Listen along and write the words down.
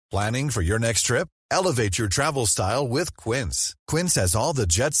Planning for your next trip? Elevate your travel style with Quince. Quince has all the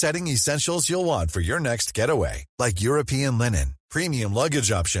jet-setting essentials you'll want for your next getaway, like European linen, premium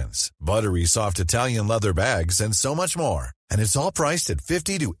luggage options, buttery soft Italian leather bags, and so much more. And it's all priced at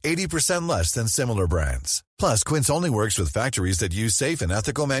 50 to 80% less than similar brands. Plus, Quince only works with factories that use safe and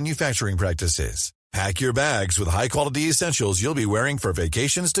ethical manufacturing practices. Pack your bags with high-quality essentials you'll be wearing for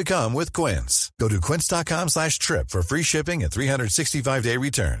vacations to come with Quince. Go to quince.com/trip for free shipping and 365-day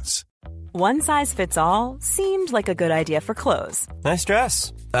returns. One size fits all seemed like a good idea for clothes. Nice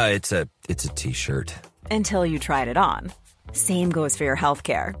dress. It's a T-shirt. Until you tried it on. Same goes for your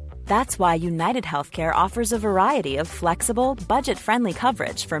healthcare. That's why United Healthcare offers a variety of flexible, budget-friendly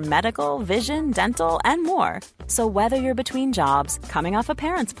coverage for medical, vision, dental, and more. So whether you're between jobs, coming off a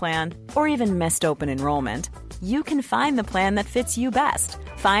parent's plan, or even missed open enrollment, you can find the plan that fits you best.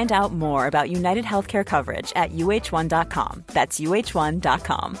 Find out more about United Healthcare coverage at uh1.com. That's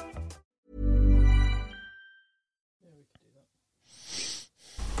uh1.com.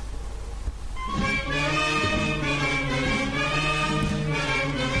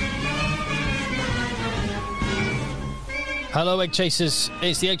 Hello, EggChasers.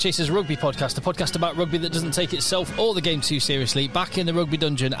 It's the EggChasers Rugby Podcast, a podcast about rugby that doesn't take itself or the game too seriously. Back in the rugby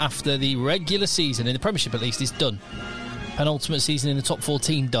dungeon after the regular season, in the Premiership at least, is done. Penultimate season in the top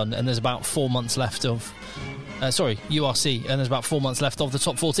 14 done, and there's about 4 months left of... URC, and there's about 4 months left of the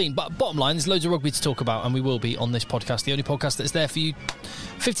top 14. But bottom line, there's loads of rugby to talk about, and we will be on this podcast. The only podcast that's there for you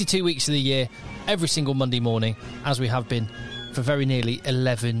 52 weeks of the year, every single Monday morning, as we have been for very nearly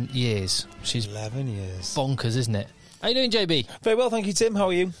 11 years. Which is 11 years. Bonkers, isn't it? How you doing, JB? Very well, thank you, Tim. How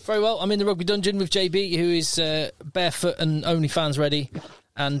are you? Very well. I'm in the rugby dungeon with JB, who is barefoot and OnlyFans ready,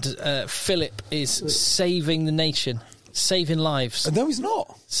 and Philip is saving the nation, saving lives. No, he's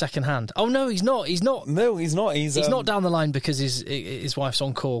not. Second hand. Oh, no, he's not. He's not. No, he's not. He's not down the line because his wife's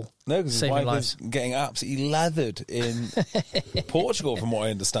on call. No, because his wife lives. is getting absolutely leathered in Portugal, from what I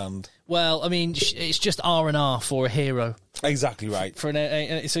understand. Well, I mean, it's just R&R for a hero. Exactly right.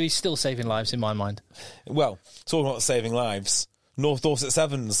 So he's still saving lives in my mind. Well, talking about saving lives, North Dorset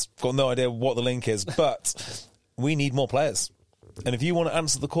Sevens, got no idea what the link is, but we need more players. And if you want to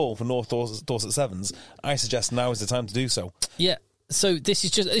answer the call for North Dorset Sevens, I suggest now is the time to do so. Yeah. So this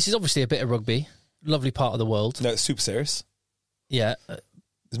is obviously a bit of rugby, lovely part of the world. No, it's super serious. Yeah.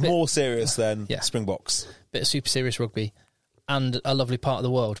 It's more serious than Springboks. Bit of super serious rugby and a lovely part of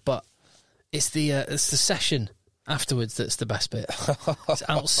the world, but it's the session afterwards that's the best bit. It's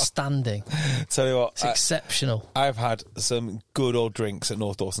outstanding. Tell you what, it's exceptional. I've had some good old drinks at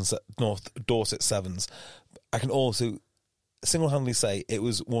North Dorset Sevens. I can also single-handedly say it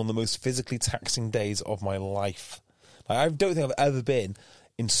was one of the most physically taxing days of my life. Like, I don't think I've ever been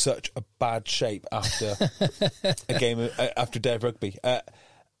in such a bad shape after a game, after a day of rugby.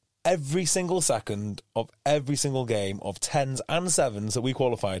 Every single second of every single game of 10s and 7s that we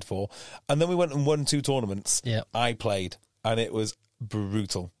qualified for, and then we went and won 2 tournaments, I played, and it was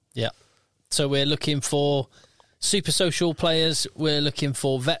brutal. Yeah. So we're looking for super social players, we're looking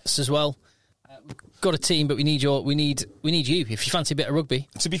for vets as well. Got a team, but we need you if you fancy a bit of rugby.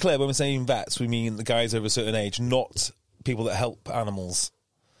 To be clear, when we're saying vets, we mean the guys over a certain age, not people that help animals.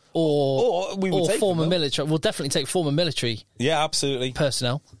 Or former military. We'll definitely take former military. Yeah, absolutely.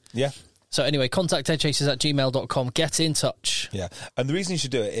 Personnel. Yeah. So anyway, contact eggchasers@gmail.com. Get in touch. Yeah. And the reason you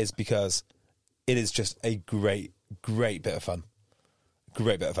should do it is because it is just a great, great bit of fun.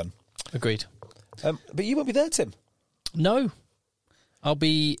 Great bit of fun. Agreed. But you won't be there, Tim. No. I'll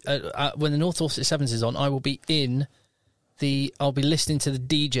be, when the North Dorset Sevens is on, I will be I'll be listening to the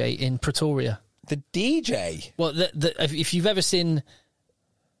DJ in Pretoria. The DJ? Well, if you've ever seen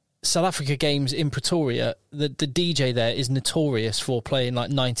South Africa games in Pretoria, the DJ there is notorious for playing like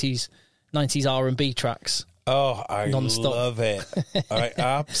 90s R&B tracks. Oh, I non-stop. Love it. I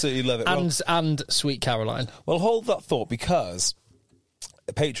absolutely love it. And Sweet Caroline. Well, hold that thought, because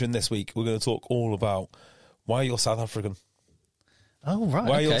Patreon this week, we're going to talk all about why you're South African. Oh, right.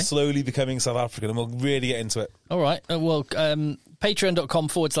 Why you're slowly becoming South African, and we'll really get into it. All right.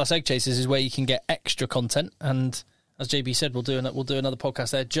 Patreon.com/EggChasers is where you can get extra content. And as JB said, we'll do another podcast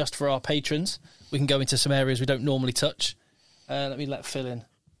there just for our patrons. We can go into some areas we don't normally touch. Let me let Phil in.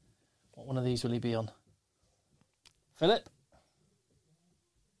 What one of these will he be on? Philip?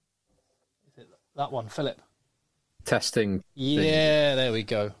 Is it that one, Philip? Testing. Yeah, there we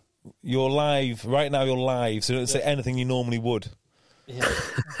go. You're live. Right now you're live, so don't say anything you normally would. Yeah.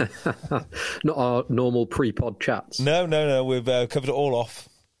 Not our normal pre-pod chats. No. We've covered it all off.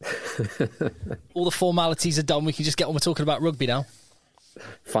 All the formalities are done. We can just get on with talking about rugby now.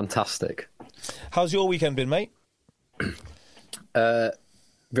 Fantastic. How's your weekend been, mate?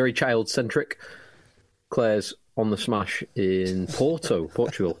 very child-centric. Claire's on the smash in Porto,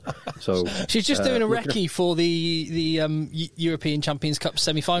 Portugal. So she's just doing a recce for the European Champions Cup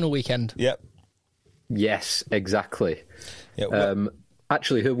semi-final weekend. Yep. Yes, exactly. Yeah, well,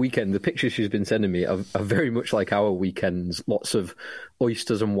 actually, her weekend, the pictures she's been sending me are very much like our weekends. Lots of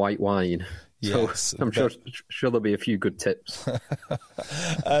oysters and white wine. yes, So I'm sure there'll be a few good tips.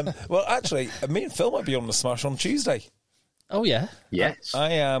 well, actually, me and Phil might be on the smash on Tuesday. Oh, yeah? Yes.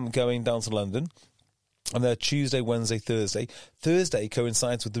 I am going down to London. I'm there Tuesday, Wednesday, Thursday. Thursday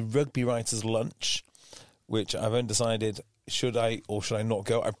coincides with the rugby writers' lunch, which I've undecided should I or should I not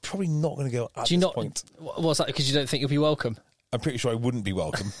go. I'm probably not going to go at this point. What's that, because you don't think you'll be welcome? I'm pretty sure I wouldn't be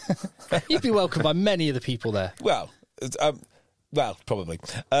welcome. You'd be welcomed by many of the people there. Well, probably.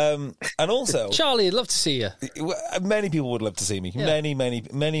 And also... Charlie, I'd love to see you. Many people would love to see me. Yeah.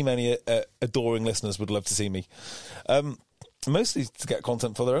 Many adoring listeners would love to see me. Mostly to get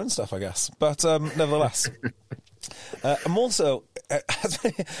content for their own stuff, I guess. But nevertheless, I'm also... I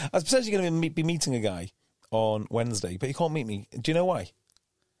was potentially going to be meeting a guy on Wednesday, but he can't meet me. Do you know why?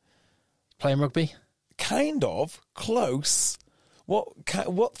 Playing rugby? Kind of. Close.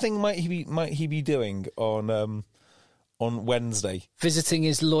 What thing might he be doing on Wednesday? Visiting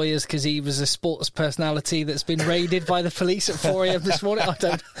his lawyers because he was a sports personality that's been raided by the police at 4 a.m. this morning. I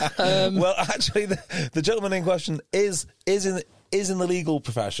don't. Well, actually, the gentleman in question is in the legal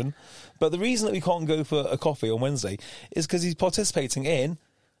profession, but the reason that we can't go for a coffee on Wednesday is because he's participating in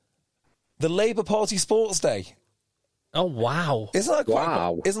the Labour Party Sports Day. Oh wow! Isn't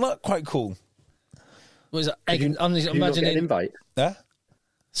that quite cool? Was it? I'm imagining not get an invite. Yeah.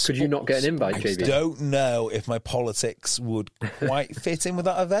 Could you not get an invite, JB? I don't know if my politics would quite fit in with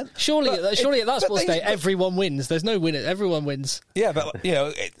that event. Surely at that sports day, everyone wins. There's no winner. Everyone wins. Yeah, but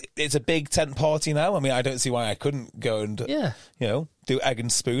it's a big tent party now. I mean, I don't see why I couldn't go and do egg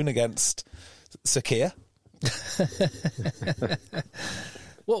and spoon against Sakir.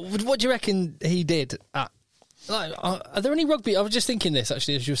 What do you reckon he did? Are there any rugby? I was just thinking this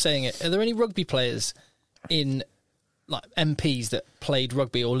actually as you were saying it. Are there any rugby players in like MPs that played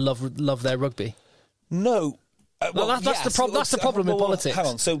rugby or love their rugby? No. That's the problem in politics. Hang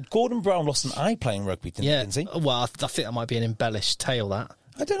on. So Gordon Brown lost an eye playing rugby, didn't he? Well, I think that might be an embellished tale. That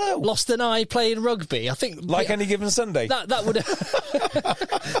I don't know. Lost an eye playing rugby. I think any given Sunday. That would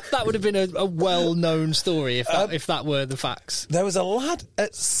that would have been a well-known story if that were the facts. There was a lad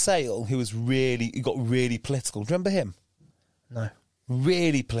at Sale who got really political. Do you remember him? No.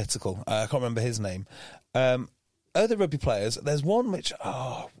 Really political. I can't remember his name. Other rugby players, there's one which...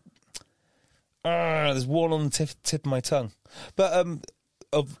 there's one on the tip of my tongue. But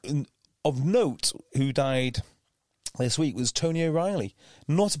of note, who died this week was Tony O'Reilly.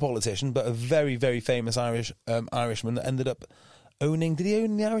 Not a politician, but a very, very famous Irishman that ended up owning... Did he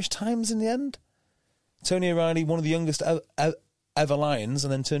own the Irish Times in the end? Tony O'Reilly, one of the youngest ever Lions,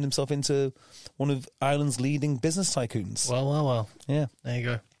 and then turned himself into one of Ireland's leading business tycoons. Well. Yeah. There you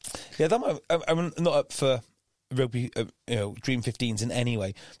go. Yeah, I'm not up for rugby, Dream 15s in any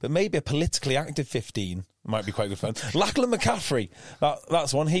way, but maybe a politically active 15 might be quite good fun. Lachlan McCaffrey,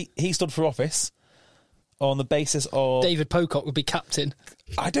 that's one. He stood for office on the basis of... David Pocock would be captain.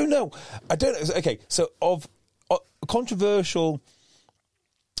 I don't know. Okay, so of controversial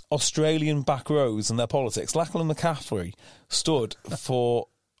Australian back rows and their politics, Lachlan McCaffrey stood for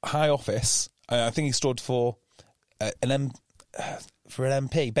high office. I think he stood for an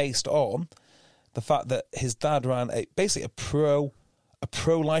MP based on the fact that his dad ran basically a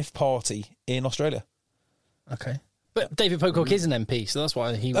pro-life party in Australia. Okay. But David Pocock is an MP, so that's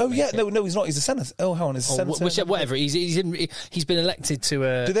why he... Oh, yeah. No, he's not. He's a senator. Oh, hang on. He's a senator. Whatever. He's been elected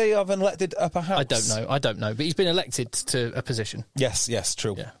to... Do they have an elected upper house? I don't know. But he's been elected to a position. Yes,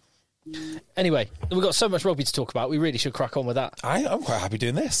 true. Yeah. Anyway, we've got so much rugby to talk about. We really should crack on with that. I'm quite happy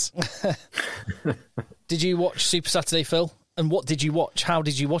doing this. Did you watch Super Saturday, Phil? And what did you watch? How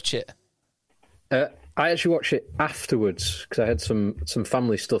did you watch it? I actually watched it afterwards because I had some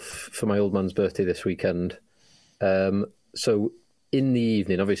family stuff for my old man's birthday this weekend. So in the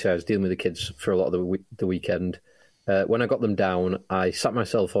evening, obviously I was dealing with the kids for a lot of the weekend. When I got them down, I sat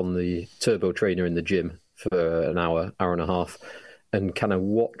myself on the turbo trainer in the gym for an hour and a half and kind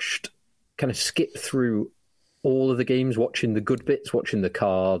of skipped through all of the games, watching the good bits, watching the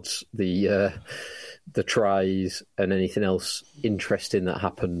cards, the tries and anything else interesting that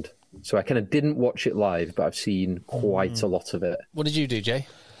happened. So I kind of didn't watch it live, but I've seen quite a lot of it. What did you do, Jay?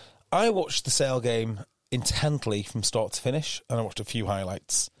 I watched the Sale game intently from start to finish, and I watched a few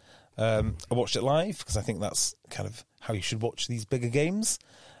highlights. I watched it live because I think that's kind of how you should watch these bigger games,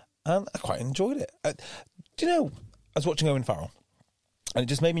 and I quite enjoyed it. Do you know, I was watching Owen Farrell, And it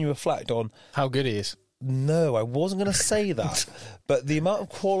just made me reflect on how good he is. No, I wasn't going to say that. But the amount of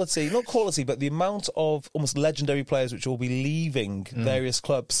quality, not quality, but the amount of almost legendary players which will be leaving various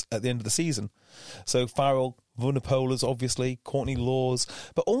clubs at the end of the season. So Farrell, Vunipolas, obviously, Courtney Laws,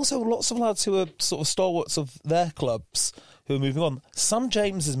 but also lots of lads who are sort of stalwarts of their clubs who are moving on. Sam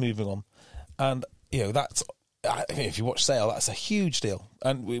James is moving on. And, that's... I mean, if you watch Sale, that's a huge deal.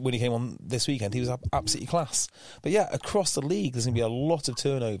 And when he came on this weekend, he was absolutely class. But yeah, across the league, there's going to be a lot of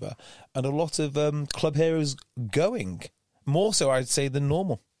turnover and a lot of club heroes going. More so, I'd say, than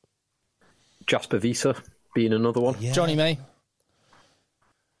normal. Jasper Visa being another one. Yeah. Johnny May.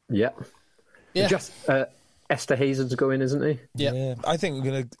 Yeah. Esther Hazard's going, isn't he? Yeah. I think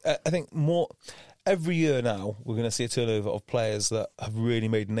we're going to... I think more... Every year now, we're going to see a turnover of players that have really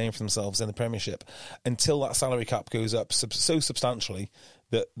made a name for themselves in the Premiership until that salary cap goes up so substantially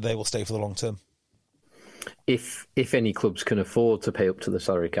that they will stay for the long term. If any clubs can afford to pay up to the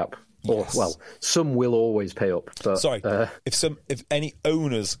salary cap. Yes. Or, well, some will always pay up. But, Sorry, if any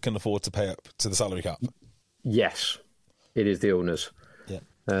owners can afford to pay up to the salary cap. Yes, it is the owners. Yeah.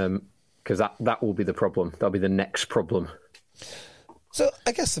 Because that will be the problem. That'll be the next problem. So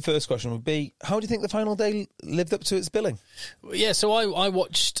I guess the first question would be, how do you think the final day lived up to its billing? Yeah, so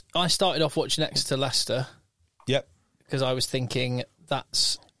I started off watching Exeter Leicester. Yep. Because I was thinking they're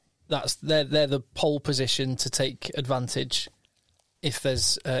the pole position to take advantage if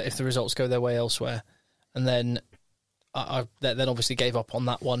the results go their way elsewhere. And then I then obviously gave up on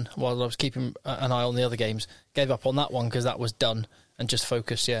that one while I was keeping an eye on the other games. Gave up on that one because that was done and just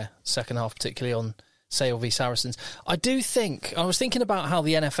focused, second half particularly on Sale v Saracens. I was thinking about how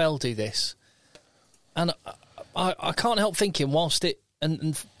the NFL do this, and I can't help thinking whilst it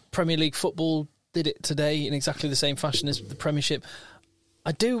and Premier League football did it today in exactly the same fashion as the Premiership.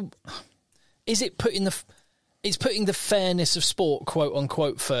 It's putting the fairness of sport, quote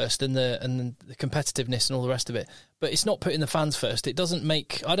unquote, first, and the competitiveness and all the rest of it. But it's not putting the fans first. I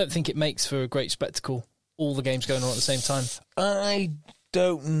don't think it makes for a great spectacle. All the games going on at the same time. I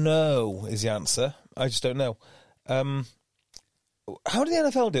don't know is the answer. I just don't know. How do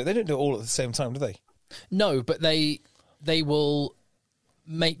the NFL do it? They don't do it all at the same time, do they? No, but they will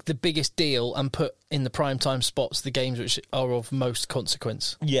make the biggest deal and put in the prime time spots the games which are of most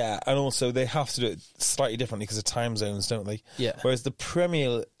consequence. Yeah, and also they have to do it slightly differently because of time zones, don't they? Yeah. Whereas the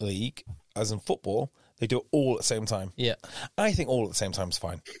Premier League, as in football, they do it all at the same time. Yeah. I think all at the same time is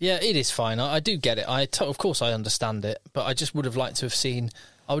fine. Yeah, it is fine. I do get it. Of course I understand it, but I just would have liked to have seen...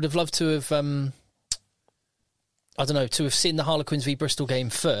 I would have loved to have... to have seen the Harlequins v Bristol game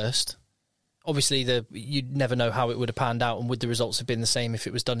first. Obviously, you'd never know how it would have panned out and would the results have been the same if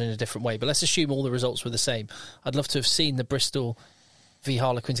it was done in a different way. But let's assume all the results were the same. I'd love to have seen the Bristol v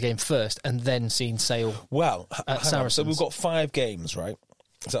Harlequins game first and then seen Sale at Saracens. So we've got 5 games, right?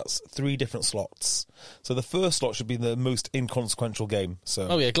 So that's 3 different slots. So the first slot should be the most inconsequential game.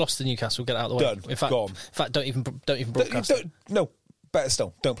 So Gloucester Newcastle, get it out of the way. Done. In fact, don't even broadcast it. No, better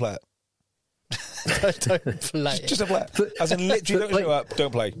still, don't play it. Don't play it. Just don't play it. As in, literally, don't show up,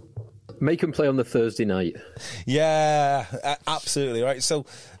 don't play. Make them play on the Thursday night. Yeah, absolutely, right? So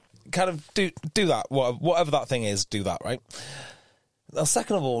kind of do that, whatever that thing is, do that, right? Now,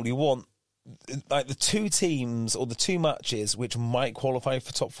 second of all, you want like the 2 teams or the 2 matches which might qualify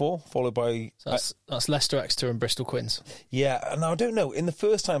for top 4, followed by... So that's Leicester, Exeter and Bristol Quins. Yeah, and I don't know, in the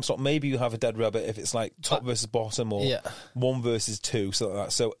first time slot, maybe you have a dead rubber if it's like top versus bottom or 1 versus 2, something like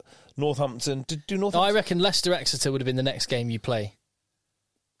that. So Northampton, do Northampton... No, I reckon Leicester, Exeter would have been the next game you play.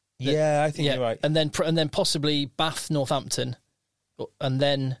 Yeah, I think you're right. And then possibly Bath, Northampton, and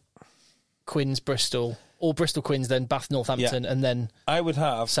then Quins, Bristol, or Bristol Quins, then Bath, Northampton, and then I would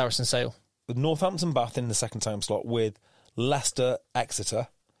have Saracen Sale. With Northampton, Bath in the second time slot with Leicester, Exeter,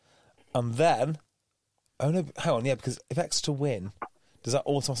 and then... Oh no, hang on, because if Exeter win, does that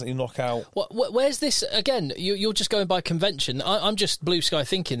automatically knock out... Where's this, again, you're just going by convention. I'm just blue sky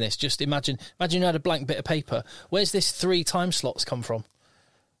thinking this. Just imagine you had a blank bit of paper. Where's this 3 time slots come from?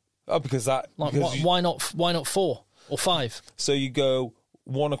 Oh, because that... Why not 4 or 5? So you go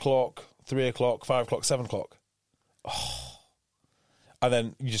 1 o'clock, 3 o'clock, 5 o'clock, 7 o'clock. Oh. And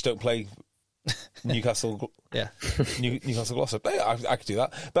then you just don't play Newcastle... Newcastle Gloucester. I could do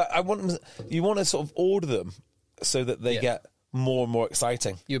that. But you want to sort of order them so that they get more and more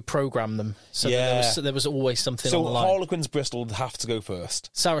exciting. You would program them so that there was always something on the line. So Harlequins Bristol would have to go first.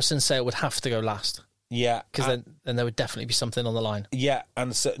 Saracen Sale would have to go last. Yeah. Because then there would definitely be something on the line. Yeah,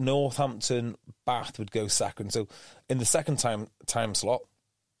 and so Northampton Bath would go second. So in the second time slot,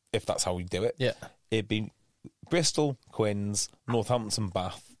 if that's how we do it, it'd be Bristol, Quins, Northampton,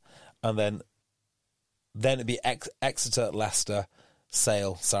 Bath, and then it'd be Exeter, Leicester,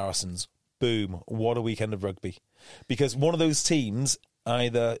 Sale, Saracens. Boom. What a weekend of rugby. Because one of those teams,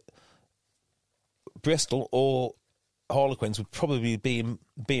 either Bristol or Harlequins, would probably be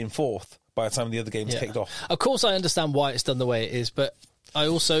in fourth by the time the other games kicked off. Of course, I understand why it's done the way it is, but I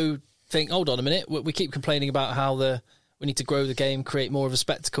also think, hold on a minute, we keep complaining about how we need to grow the game, create more of a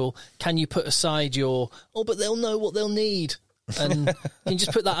spectacle. Can you put aside but they'll know what they'll need? And can you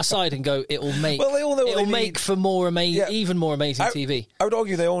just put that aside and go, it'll make they all know what it'll they make need. for more even more amazing TV. I would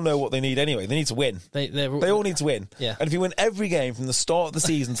argue they all know what they need anyway. They need to win. They all need to win. Yeah. And if you win every game from the start of the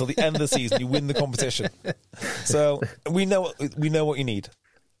season till the end of the season, you win the competition. So we know what you need.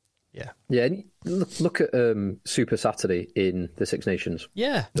 Yeah. Yeah. Look at Super Saturday in the Six Nations.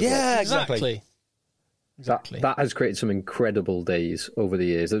 Yeah. Yeah, exactly. That has created some incredible days over the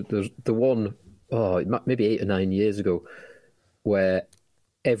years. There's the one, maybe 8 or 9 years ago, where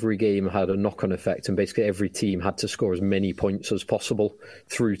every game had a knock-on effect and basically every team had to score as many points as possible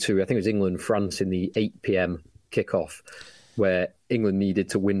through to, I think it was England-France in the 8 p.m. kickoff, where England needed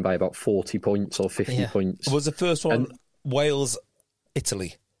to win by about 40 points or 50 points. Was the first one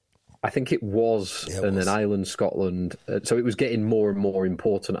Wales-Italy? I think it was, and then Ireland, Scotland. So it was getting more and more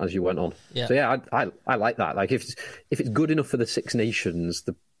important as you went on. Yeah. So yeah, I like that. Like if it's good enough for the Six Nations,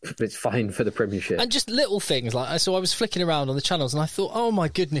 it's fine for the Premiership. And just little things so I was flicking around on the channels and I thought, oh my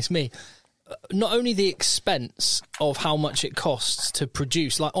goodness me, not only the expense of how much it costs to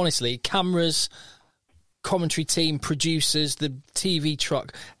produce, like honestly, cameras, commentary team, producers, the TV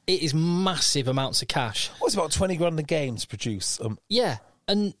truck, it is massive amounts of cash. It's about 20 grand a game to produce. Yeah,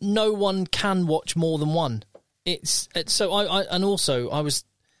 and no one can watch more than one. I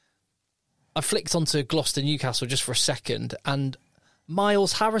flicked onto Gloucester Newcastle just for a second, and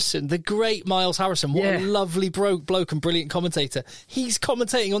Miles Harrison, the great Miles Harrison, what a lovely bloke and brilliant commentator. He's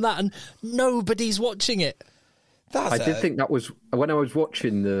commentating on that and nobody's watching it. I did think that was, when I was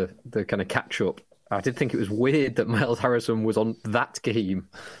watching the kind of catch-up, I did think it was weird that Miles Harrison was on that game.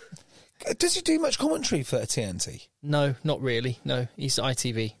 Does he do much commentary for TNT? No, not really. No, he's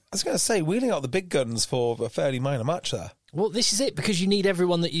ITV. I was going to say, wheeling out the big guns for a fairly minor match there. Well, this is it, because you need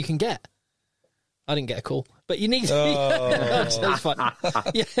everyone that you can get. I didn't get a call, but you need... That's fine.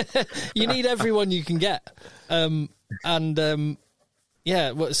 Yeah, you need everyone you can get. So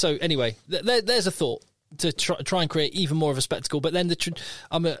anyway, there's a thought to try and create even more of a spectacle. But then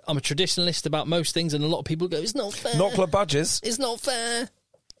I'm a traditionalist about most things, and a lot of people go, it's not fair. Not club badges. It's not fair.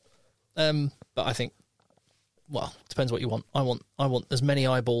 But I think, well, depends what you want. I want as many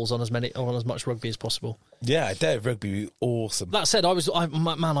eyeballs on as much rugby as possible. Yeah, Day of Rugby would be awesome. That said, I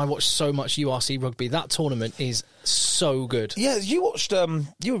watched so much URC rugby. That tournament is so good. Yeah, you watched.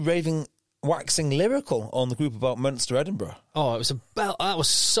 You were waxing lyrical on the group about Munster Edinburgh. Oh, that was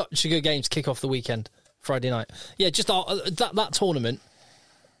such a good game to kick off the weekend, Friday night. Yeah, just that tournament.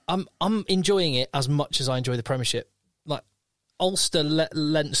 I'm enjoying it as much as I enjoy the Premiership. Like Ulster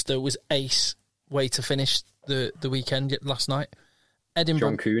Leinster was ace way to finish the weekend last night.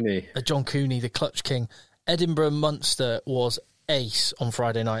 Edinburgh, John Cooney, the clutch king. Edinburgh Munster was ace on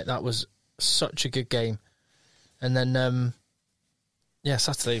Friday night. That was such a good game. And then,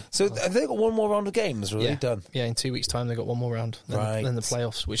 Saturday. So have they got one more round of games? Really done? Yeah, in 2 weeks' time they got one more round. Then the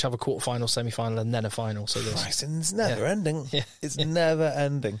playoffs, which have a quarter-final, semi-final, and then a final. So Christ, and it's never ending. Yeah. It's never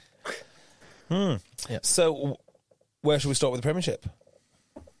ending. Yeah. So where should we start with the Premiership?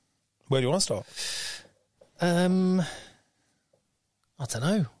 Where do you want to start? I don't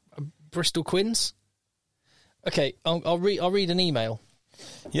know. Bristol Quins. Okay, I'll read an email.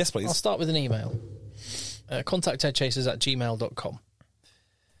 Yes, please. I'll start with an email. Contact eggchasers@gmail.com.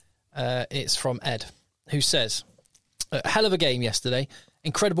 It's from Ed, who says, hell of a game yesterday.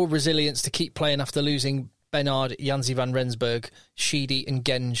 Incredible resilience to keep playing after losing Bernard, Janzi van Rensburg, Sheedy and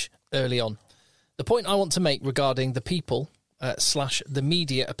Genge early on. The point I want to make regarding the people / the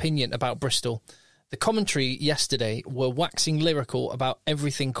media opinion about Bristol. The commentary yesterday were waxing lyrical about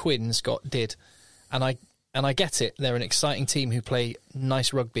everything Quins did. And I get it, they're an exciting team who play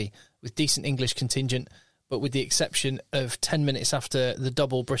nice rugby with decent English contingent, but with the exception of 10 minutes after the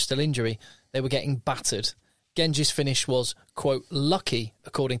double Bristol injury, they were getting battered. Genge's finish was, quote, lucky,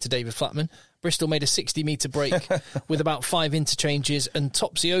 according to David Flatman. Bristol made a 60-metre break with about 5 interchanges, and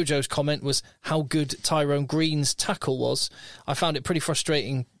Topsy Ojo's comment was how good Tyrone Green's tackle was. I found it pretty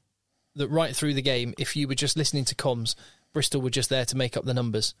frustrating that right through the game, if you were just listening to comms, Bristol were just there to make up the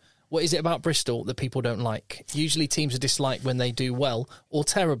numbers. What is it about Bristol that people don't like? Usually teams are disliked when they do well, or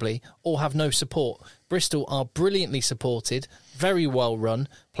terribly, or have no support. Bristol are brilliantly supported, very well run,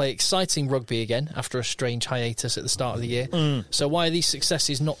 play exciting rugby again after a strange hiatus at the start of the year. So why are these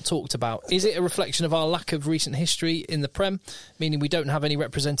successes not talked about? Is it a reflection of our lack of recent history in the Prem, meaning we don't have any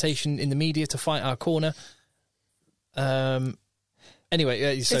representation in the media to fight our corner?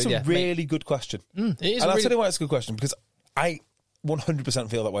 Anyway, so, it's a really good question. It is, and I'll tell you why it's a good question, because I 100%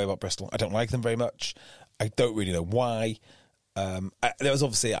 feel that way about Bristol. I don't like them very much. I don't really know why. There was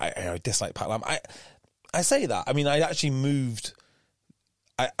obviously I dislike Pat Lam. I say that. I mean, I actually moved.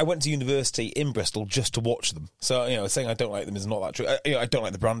 I went to university in Bristol just to watch them. So saying I don't like them is not that true. I don't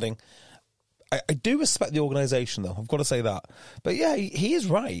like the branding. I do respect the organisation, though. I've got to say that. But yeah, he is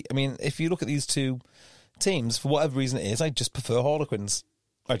right. I mean, if you look at these two teams, for whatever reason it is, I just prefer Harlequins.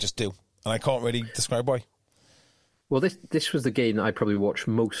 I just do, and I can't really describe why. Well, this was the game that I probably watched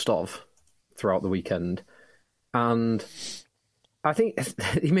most of throughout the weekend, and I think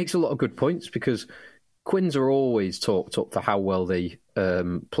he makes a lot of good points, because Quins are always talked up for how well they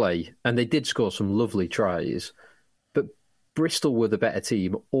play, and they did score some lovely tries, but Bristol were the better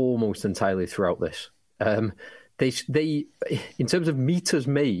team almost entirely throughout this. They in terms of metres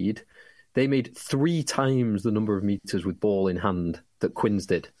made, they made 3 times the number of metres with ball in hand that Quins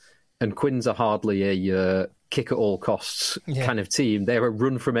did, and Quins are hardly a kick at all costs kind of team. They're a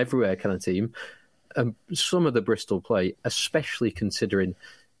run from everywhere kind of team. Some of the Bristol play, especially considering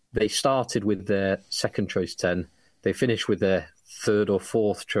they started with their second choice 10, they finished with their third or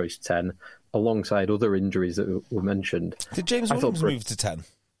fourth choice 10, alongside other injuries that were mentioned. Did James Williams move to 10?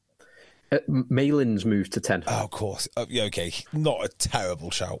 Malin's moved to 10. Oh, of course. Yeah, okay, not a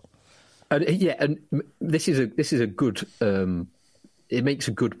terrible shout. And this is a good. It makes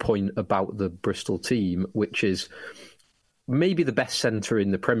a good point about the Bristol team, which is maybe the best centre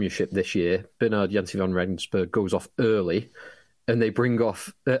in the Premiership this year. Bernard Janssen van Rensburg goes off early, and they bring on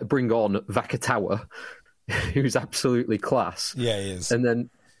Vakatawa, who's absolutely class. Yeah, he is. And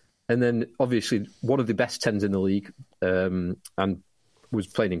then obviously one of the best 10s in the league, and was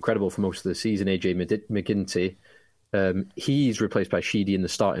playing incredible for most of the season, AJ McGinty. He's replaced by Sheedy in the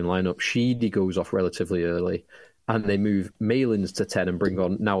starting lineup. Sheedy goes off relatively early, and they move Malins to 10 and bring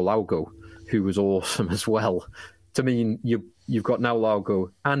on Naulaugo, who was awesome as well. To mean you've got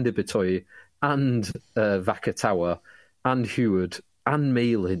Naulaugo and Ibitoye and Vakatawa and Heward and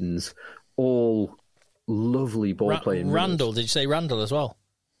Malins, all lovely ball playing. Randall, did you say Randall as well?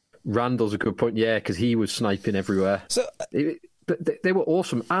 Randall's a good point, yeah, because he was sniping everywhere. So, but they were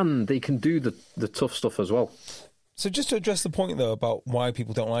awesome, and they can do the tough stuff as well. So just to address the point, though, about why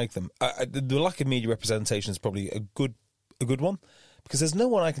people don't like them, the lack of media representation is probably a good one, because there's no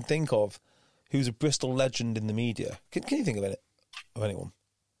one I can think of who's a Bristol legend in the media. Can you think of anyone?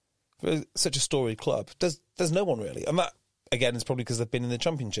 For such a storied club, there's no one really, and that again is probably because they've been in the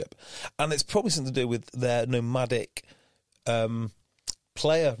Championship, and it's probably something to do with their nomadic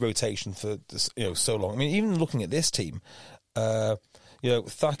player rotation for so long. I mean, even looking at this team.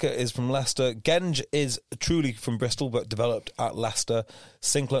 Thacker is from Leicester. Genge is truly from Bristol, but developed at Leicester.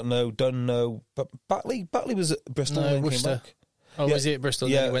 Sinclair, no. Dunn, no. But Batley was at Bristol and then came back. Oh, was he at Bristol?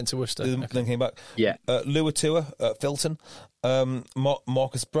 Yeah. Then he went to Worcester. Then came back. Yeah. Luatua at Filton.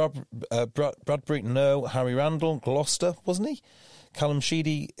 Marcus Bradbury, no. Harry Randall, Gloucester, wasn't he? Callum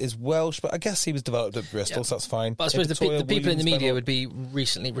Sheedy is Welsh, but I guess he was developed at Bristol, so that's fine. But I suppose the people in the media would be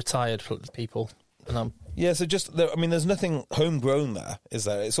recently retired people. Yeah, so there's nothing homegrown there, is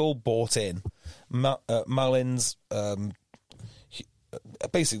there? It's all bought in. Malins,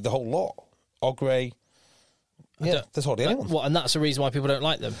 basically the whole lot. Ogre. Yeah, there's hardly anyone. And that's the reason why people don't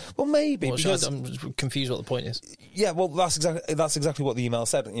like them? Well, maybe. Because I'm confused what the point is. Yeah, well, that's exactly what the email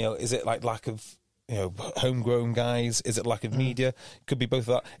said. Is it like lack of homegrown guys? Is it lack of media? Could be both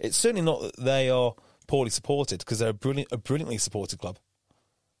of that. It's certainly not that they are poorly supported, because they're a brilliantly supported club.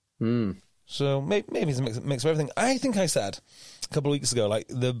 So maybe it's a mix of everything. I think I said a couple of weeks ago, like,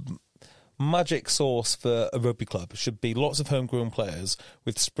 the magic sauce for a rugby club should be lots of homegrown players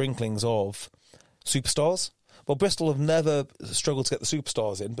with sprinklings of superstars. Well, Bristol have never struggled to get the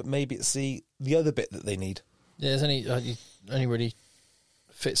superstars in, but maybe it's the other bit that they need. Yeah, there's only really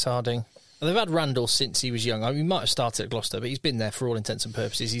Fitzharding. They've had Randall since he was young. I mean, he might have started at Gloucester, but he's been there for all intents and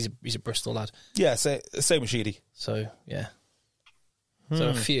purposes. He's a Bristol lad. Yeah, same with Sheedy. So, yeah.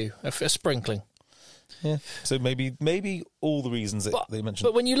 So a sprinkling. Yeah. So maybe all the reasons that they mentioned.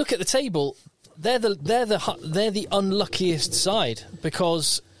 But when you look at the table, they're the unluckiest side,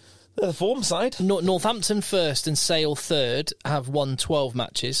 because they're the form side. Northampton first and Sale third have won 12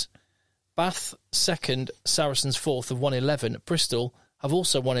 matches. Bath second, Saracens fourth have won 11. Bristol have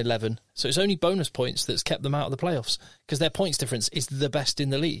also won 11. So it's only bonus points that's kept them out of the playoffs, because their points difference is the best in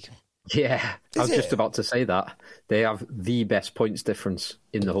the league. Yeah, I was just about to say that. They have the best points difference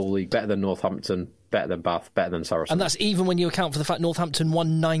in the whole league. Better than Northampton, better than Bath, better than Saracens. And that's even when you account for the fact Northampton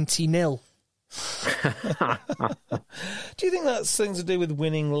won 90-0. Do you think that's something to do with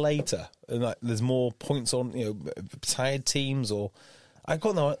winning later? And like, there's more points on, tired teams, or I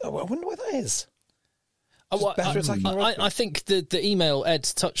don't know. I wonder what that is. I think the email, Ed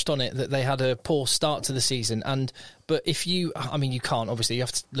touched on it, that they had a poor start to the season. But if you can't, obviously, you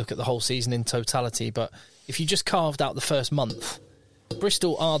have to look at the whole season in totality. But if you just carved out the first month,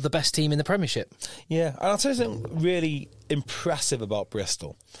 Bristol are the best team in the Premiership. Yeah, and I'll tell you something really impressive about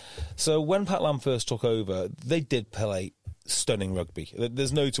Bristol. So when Pat Lam first took over, they did play stunning rugby.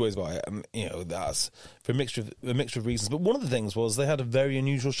 There's no two ways about it, and that's for a mixture of reasons. But one of the things was they had a very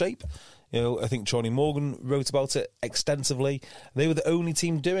unusual shape. I think Charlie Morgan wrote about it extensively. They were the only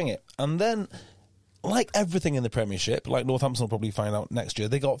team doing it, and then, like everything in the Premiership, like Northampton will probably find out next year,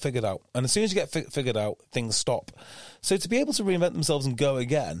 they got figured out. And as soon as you get figured out, things stop. So to be able to reinvent themselves and go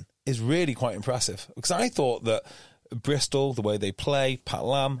again is really quite impressive. Because I thought that Bristol, the way they play, Pat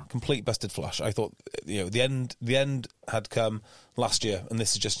Lam, complete busted flush. I thought the end had come last year, and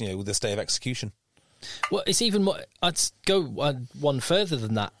this is just this day of execution. Well, it's even more. I'd go one further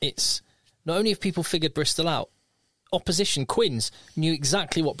than that. It's not only have people figured Bristol out, opposition Quins knew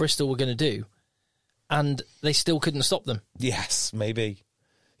exactly what Bristol were going to do, and they still couldn't stop them. Yes, maybe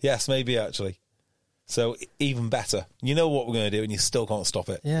actually. So even better. You know what we're going to do, and you still can't stop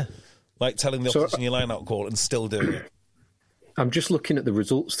it. Yeah. Like telling the opposition your line-out call and still doing it. I'm just looking at the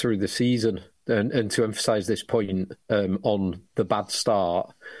results through the season, and to emphasise this point on the bad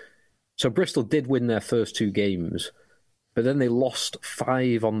start. So Bristol did win their first 2 games, but then they lost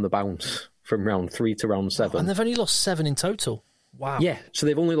 5 on the bounce from round 3 to round 7. And they've only lost 7 in total. Wow. Yeah, so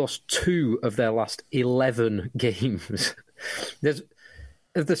they've only lost 2 of their last 11 games. There's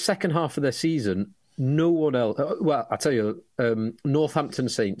the second half of their season. No one else. Well, I tell you, Northampton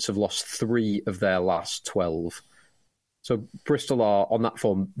Saints have lost 3 of their last 12. So Bristol are, on that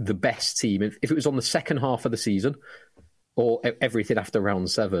form, the best team. If it was on the second half of the season, or everything after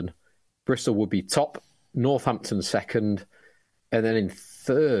round 7, Bristol would be top, Northampton second, and then in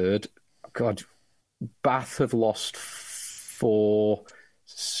third, Bath have lost 4,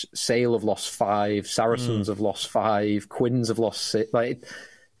 Sale have lost 5, Saracens have lost 5, Quins have lost 6.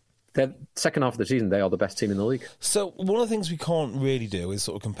 The second half of the season, they are the best team in the league. So one of the things we can't really do is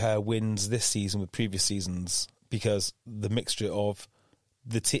sort of compare wins this season with previous seasons, because the mixture of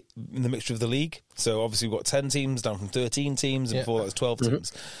the mixture of the league. So obviously we've got 10 teams down from 13 teams, and before that was 12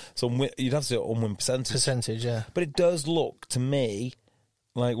 teams. So you'd have to do it on win percentage. Yeah. But it does look to me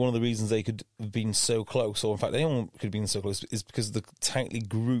like one of the reasons they could have been so close, or in fact anyone could have been so close, is because of the tightly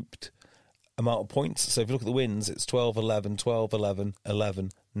grouped amount of points. So if you look at the wins, it's 12, 11, 12, 11,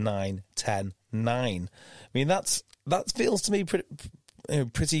 11, 9, 10, 9. I mean, that feels to me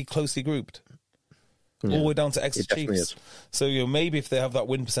pretty closely grouped. Yeah. All the way down to Exeter Chiefs. So maybe if they have that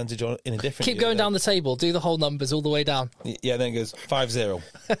win percentage on in a different keep going down the table, do the whole numbers all the way down. Yeah, then it goes 5-0.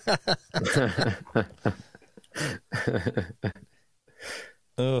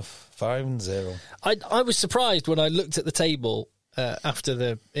 5-0. I was surprised when I looked at the table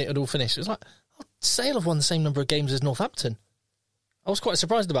after it had all finished. It was like, Sale have won the same number of games as Northampton. I was quite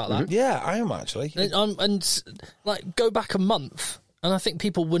surprised about that. Yeah, I am actually. And go back a month, and I think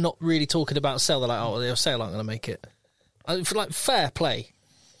people were not really talking about Sale. They're like, Sale aren't going to make it. Fair play.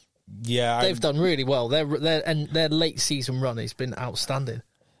 Yeah, they've done really well. Their late season run has been outstanding.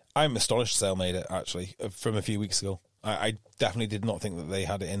 I'm astonished Sale made it, actually, from a few weeks ago. I definitely did not think that they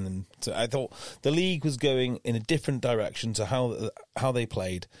had it in them. So I thought the league was going in a different direction to how they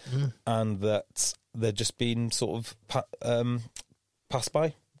played, and that they're just being sort of passed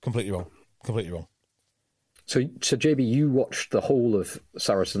by. Completely wrong. So JB, you watched the whole of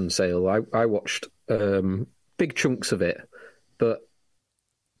Saracen Sale. I watched big chunks of it, but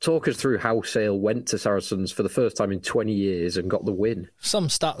talk us through how Sale went to Saracens for the first time in 20 years and got the win. Some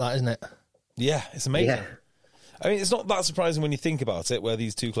stat, that, isn't it? Yeah, it's amazing. Yeah. I mean, it's not that surprising when you think about it, where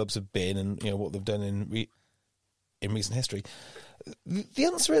these two clubs have been and what they've done in recent history. The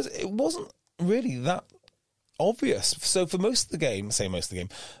answer is it wasn't really that obvious. So for most of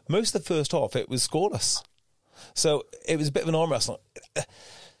the first half, it was scoreless. So it was a bit of an arm wrestle.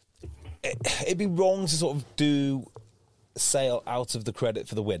 It'd be wrong to sort of do Sale out of the credit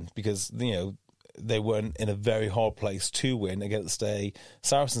for the win, because they weren't in a very hard place to win against a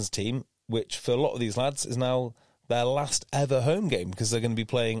Saracens team, which for a lot of these lads is now their last ever home game, because they're going to be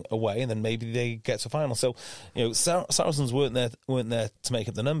playing away, and then maybe they get to a final. So, Saracens weren't there to make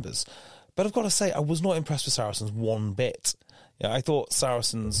up the numbers. But I've got to say, I was not impressed with Saracens one bit. Yeah, I thought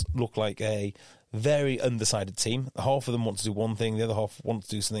Saracens looked like a very undecided team. Half of them want to do one thing, the other half want to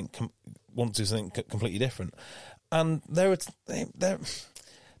do something completely different. And they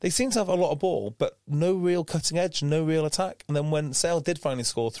seem to have a lot of ball, but no real cutting edge, no real attack. And then when Sale did finally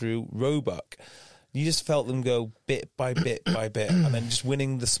score through Roebuck, you just felt them go bit by bit by bit, and then just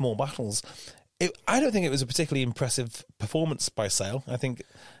winning the small battles. I don't think it was a particularly impressive performance by Sale. I think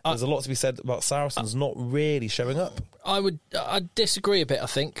there's a lot to be said about Saracens not really showing up. I'd disagree a bit, I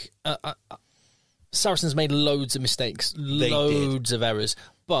think. Saracens made loads of mistakes, loads of errors,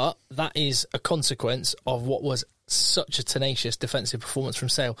 but that is a consequence of what was such a tenacious defensive performance from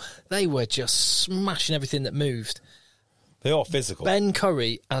Sale. They were just smashing everything that moved. They are physical. Ben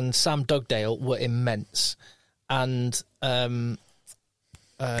Curry and Sam Dugdale were immense, and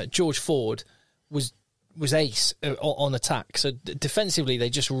George Ford was ace on attack. So defensively, they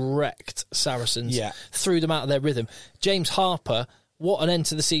just wrecked Saracens, threw them out of their rhythm. James Harper, what an end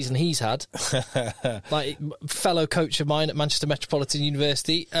to the season he's had. Like, fellow coach of mine at Manchester Metropolitan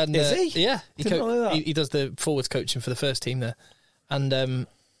University. And, is he? Yeah. He does the forwards coaching for the first team there. And,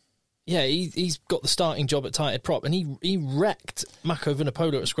 he's got the starting job at tight head prop, and he wrecked Mako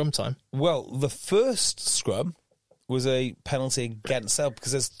Vunipola at scrum time. Well, the first scrum was a penalty against Sale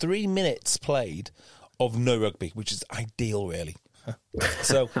because there's 3 minutes played of no rugby, which is ideal, really.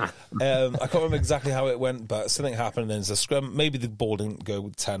 So I can't remember exactly how it went, but something happened. And there's a scrum. Maybe the ball didn't go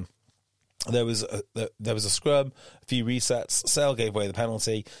with 10. There was a scrum, a few resets. Sale gave away the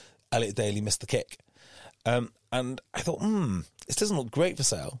penalty. Elliot Daly missed the kick. And I thought, this doesn't look great for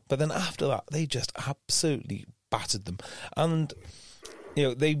Sale. But then after that, they just absolutely battered them. And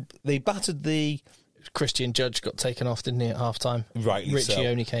they battered the. Christian Judge got taken off, didn't he, at half-time? Rightly Richie so.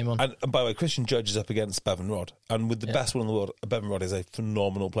 only came on. And by the way, Christian Judge is up against Bevan Rod. And with the best one in the world, Bevan Rod is a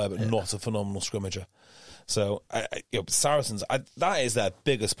phenomenal player, but not a phenomenal scrummager. So, Saracens, that is their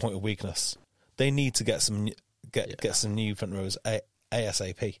biggest point of weakness. They need to get some new front rows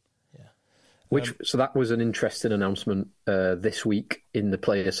ASAP. Yeah. So that was an interesting announcement this week in the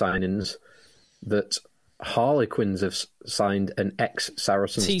player signings that Harlequins have signed an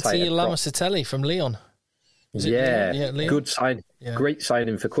ex-Saracens TT tight end Lamasatelli from Leon. Leon? Good sign. Yeah. Great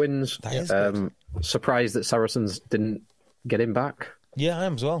signing for Quins. That is good. Surprised that Saracens didn't get him back. Yeah, I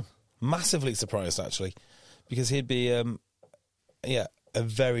am as well. Massively surprised, actually, because he'd be a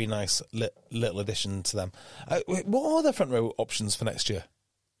very nice little addition to them. What are their front row options for next year?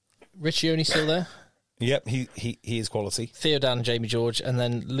 Richie only still there? Yep, he is quality. Theodan, Jamie George, and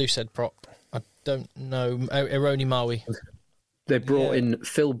then Lucid prop. I don't know. Ironi Maui. They brought in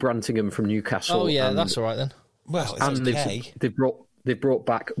Phil Brantingham from Newcastle. Oh, yeah, that's all right then. Well, it's okay. They brought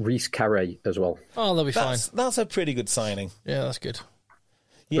back Reece Carey as well. Oh, they'll be fine. That's a pretty good signing. Yeah, that's good.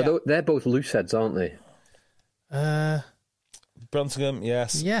 Yeah. But they're both loose heads, aren't they? Brantingham,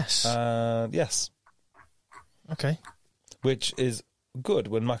 yes. Yes. Yes. Okay. Which is good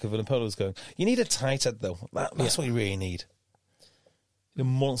when Mako Vunipola going. You need a tight head, though. That's what you really need. A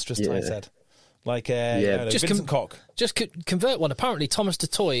monstrous tight head. Like just Vincent Cock. Just convert one. Apparently, Thomas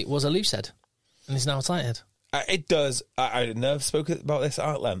Dutoy was a loose head and is now a tight head. It does. I never spoke about this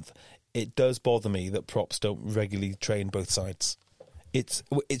at length. It does bother me that props don't regularly train both sides. It's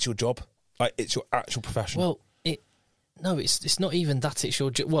your job. Like, it's your actual profession. Well, it's not even that it's your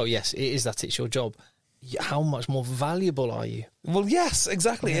job. Well, yes, it is that it's your job. How much more valuable are you? Well, yes,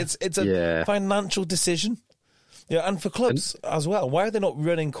 exactly. Yeah. It's a financial decision. Yeah, and for clubs as well. Why are they not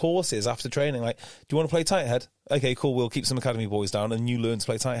running courses after training? Like, do you want to play tight head? Okay, cool, we'll keep some academy boys down and you learn to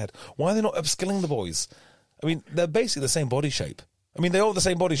play tight head. Why are they not upskilling the boys? I mean, they're basically the same body shape. I mean, they're all the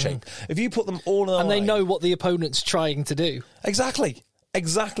same body shape. If you put them all in a line... And they know what the opponent's trying to do. Exactly.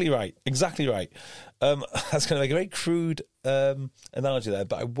 Exactly right. Exactly right. That's going to make a very crude analogy there,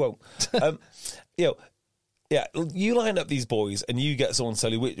 but I won't. Yeah, you line up these boys and you get someone to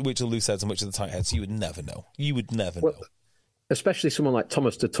tell you which are loose heads and which are the tight heads. You would never know. You would never know. Especially someone like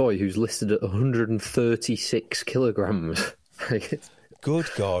Thomas Dutoy, who's listed at 136 kilograms. Good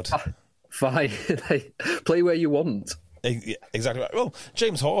God. Fine. Play where you want. Exactly right. Well,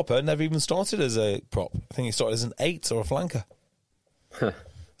 James Harper never even started as a prop. I think he started as an 8 or a flanker.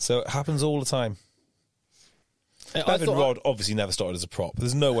 So it happens all the time. Bevan Rod obviously never started as a prop.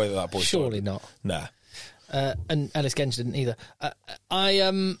 There's no way that boy surely started. Not. Nah. And Ellis Genge didn't either.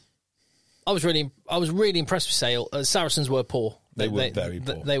 I was really impressed with Sale. Saracens were poor. They were very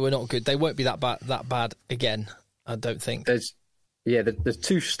poor. They were not good. They won't be that bad again. I don't think. There's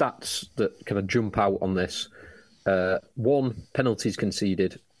two stats that kind of jump out on this. 1, penalties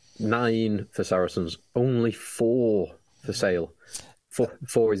conceded, 9 for Saracens, only 4 for Sale.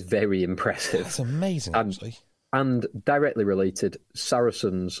 4 is very impressive. That's amazing, actually. And directly related,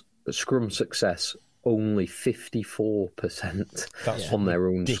 Saracens' scrum success, only 54% on their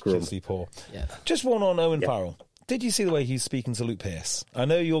own scrum. Ridiculously poor. Yeah. Just one on Owen Farrell. Did you see the way he's speaking to Luke Pearce? I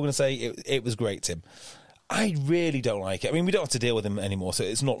know you're going to say it was great, Tim. I really don't like it. I mean, we don't have to deal with him anymore, so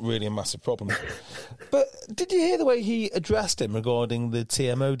it's not really a massive problem. But did you hear the way he addressed him regarding the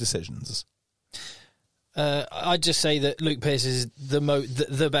TMO decisions? I'd just say that Luke Pearce is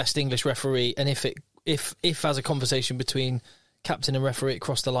the best English referee, and if as a conversation between captain and referee it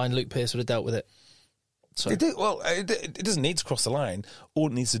crossed the line, Luke Pearce would have dealt with it. So. It doesn't need to cross the line. All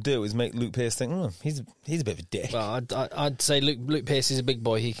it needs to do is make Luke Pearce think, he's a bit of a dick. Well, I'd say Luke Pearce is a big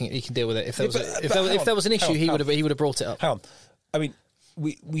boy. He can deal with it. If there was an issue, he would have brought it up. Hang on. I mean,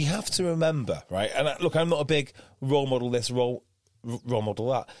 we have to remember, right? And look, I'm not a big role model this, role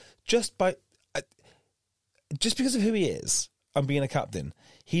model that. Just because of who he is and being a captain,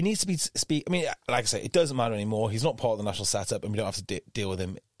 he needs to speak. I mean, like I say, it doesn't matter anymore. He's not part of the national setup, and we don't have to deal with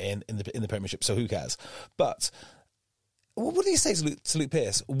him in the Premiership. So who cares? But what do you say to Luke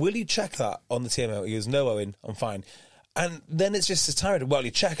Pearce? Will you check that on the TMO? He goes, "No, Owen, I'm fine." And then it's just as tired. Well,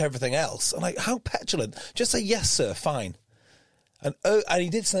 you check everything else. I'm like, how petulant! Just say yes, sir, fine. And he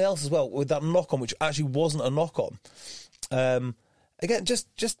did something else as well with that knock on, which actually wasn't a knock on. Again,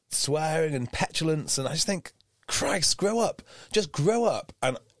 just swearing and petulance, and I just think, Christ, grow up. Just grow up.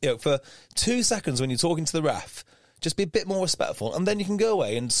 And for 2 seconds when you're talking to the ref, just be a bit more respectful, and then you can go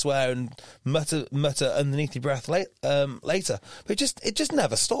away and swear and mutter underneath your breath later. But it just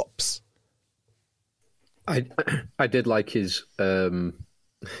never stops. I did like his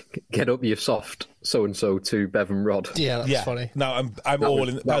get up, you soft so and so to Bevan Rod. Yeah, that's funny. No, I'm all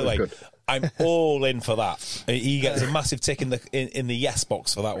in. By the way, I'm all in for that. He gets a massive tick in the yes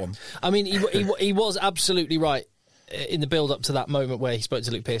box for that one. I mean, he was absolutely right in the build up to that moment where he spoke to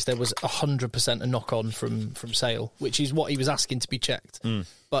Luke Pearce. There was 100% a knock on from Sale, which is what he was asking to be checked.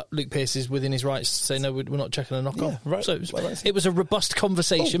 But Luke Pearce is within his rights to say no, we're not checking a knock on. Right. So it was a robust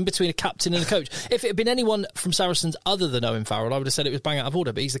conversation between a captain and a coach. If it had been anyone from Saracens other than Owen Farrell, I would have said it was bang out of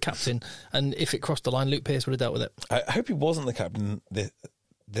order. But he's the captain, and if it crossed the line, Luke Pearce would have dealt with it. I hope he wasn't the captain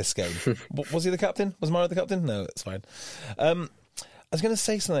this game. Was he the captain? Was Mara the captain? No, it's fine. I was going to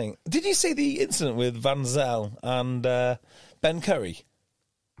say something. Did you see the incident with Van Zel and Ben Curry?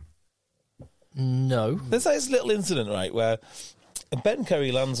 No. There's this little incident, right, where Ben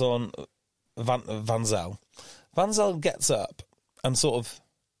Curry lands on Van Zel. Van Zel gets up and sort of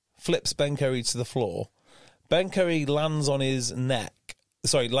flips Ben Curry to the floor. Ben Curry lands on his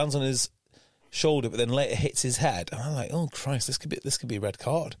lands on his shoulder, but then later hits his head. And I'm like, oh Christ, this could be a red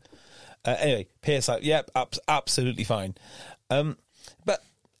card. Anyway, Pearce out. Yep, absolutely fine. But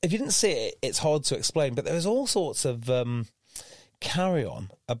if you didn't see it, it's hard to explain. But there was all sorts of carry on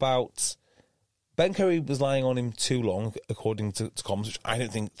about Ben Curry was lying on him too long, according to comms, which I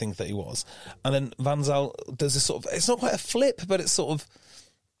don't think that he was. And then Van Zel does this sort of, it's not quite a flip, but it's sort of,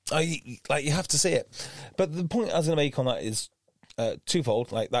 you have to see it. But the point I was going to make on that is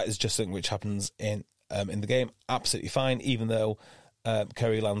twofold. Like, that is just something which happens in the game. Absolutely fine, even though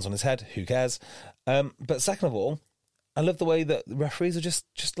Curry lands on his head. Who cares? But second of all, I love the way that the referees are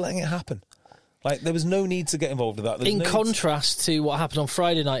just letting it happen. Like, there was no need to get involved with that. In contrast to what happened on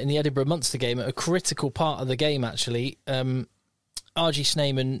Friday night in the Edinburgh-Munster game, at a critical part of the game, actually, RG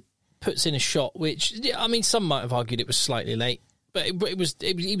Sneijman puts in a shot, which, I mean, some might have argued it was slightly late, but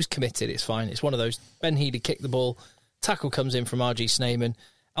he was committed. It's fine. It's one of those. Ben Healy kicked the ball, tackle comes in from RG Sneijman.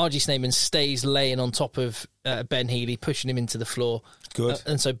 RG Sneijman stays laying on top of Ben Healy, pushing him into the floor. Good.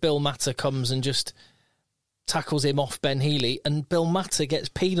 And so Bill Matter comes and just tackles him off Ben Healy, and Bill Matter gets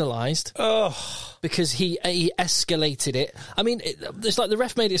penalised because he escalated it. I mean, it's like the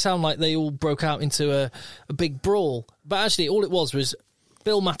ref made it sound like they all broke out into a big brawl, but actually all it was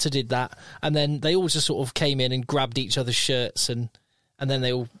Bill Matter did that, and then they all just sort of came in and grabbed each other's shirts, and then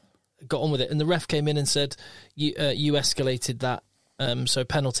they all got on with it. And the ref came in and said, you escalated that, so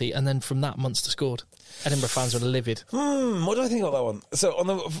penalty, and then from that, Munster scored. Edinburgh fans were livid. What do I think about that one? So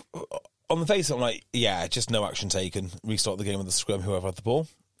on the face, I'm like, yeah, just no action taken. Restart the game with the scrum, whoever had the ball,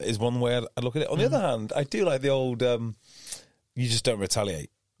 is one way I'd look at it. On the other hand, I do like the old, you just don't retaliate.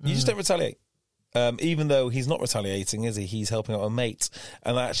 You just don't retaliate. Even though he's not retaliating, is he? He's helping out a mate.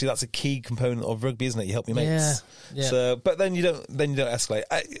 And actually, that's a key component of rugby, isn't it? You help your mates. Yeah. So, but then you don't escalate.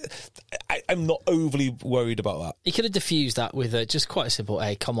 I'm not overly worried about that. He could have diffused that with just quite a simple,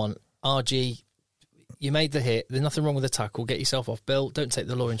 hey, come on, RG, You made the hit. There's nothing wrong with the tackle. Get yourself off, Bill. Don't take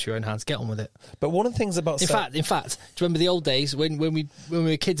the law into your own hands. Get on with it. But one of the things about... In fact, do you remember the old days when we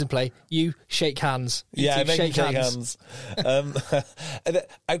were kids and play? You shake hands. Yeah, make shake hands.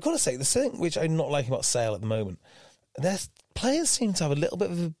 I've got to say, the thing which I'm not liking about Sale at the moment, players seem to have a little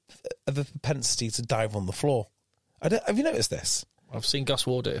bit of a propensity to dive on the floor. Have you noticed this? I've seen Gus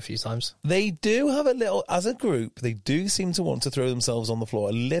Ward do it a few times. They do have a little, as a group, they do seem to want to throw themselves on the floor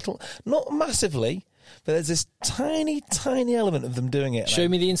a little, not massively, but there's this tiny, tiny element of them doing it. Show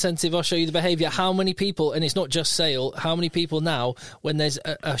me the incentive, I'll show you the behaviour. How many people, and it's not just Sale, how many people now, when there's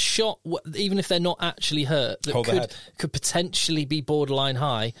a shot, even if they're not actually hurt, that could potentially be borderline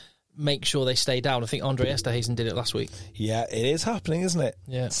high, make sure they stay down. I think Andre Esterhazen did it last week. Yeah, it is happening, isn't it?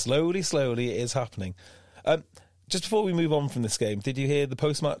 Yeah. Slowly, it is happening. Just before we move on from this game, did you hear the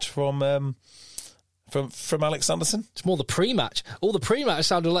post-match from Alex Sanderson? It's more the pre-match. All the pre-match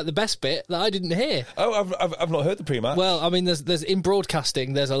sounded like the best bit that I didn't hear. Oh, I've not heard the pre-match. Well, I mean, there's in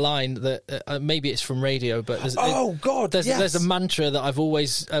broadcasting, there's a line that maybe it's from radio, but there's a mantra that I've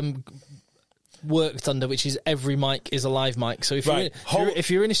always worked under, which is every mic is a live mic. So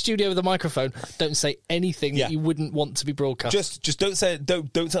if you're in a studio with a microphone, don't say anything that you wouldn't want to be broadcast. Just don't say it.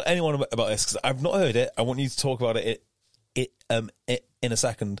 Don't tell anyone about this, because I've not heard it. I want you to talk about it in a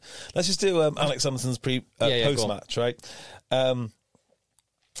second. Let's just do Alex Sanderson's post match, right?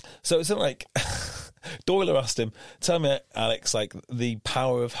 So it's something like Doyler asked him, "Tell me, Alex, like the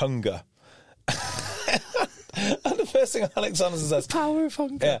power of hunger." And the first thing Alex Sanderson says, "Power of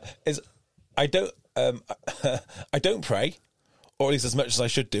hunger," is I don't pray, or at least as much as I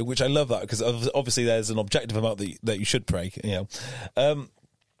should do, which I love that, because obviously there's an objective amount that you should pray, you know.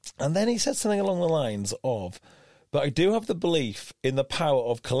 And then he said something along the lines of, "But I do have the belief in the power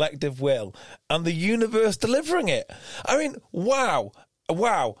of collective will and the universe delivering it." I mean, wow.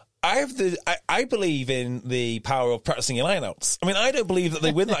 I believe in the power of practicing your lineouts. I mean, I don't believe that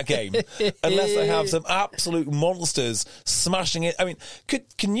they win that game unless they have some absolute monsters smashing it. I mean,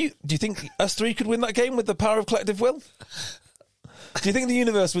 do you think us three could win that game with the power of collective will? Do you think the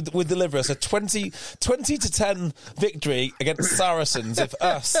universe would deliver us a 20 to 10 victory against Saracens if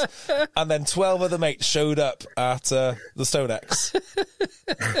us and then 12 other mates showed up at the Stone X?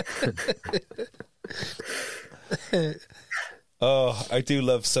 Oh, I do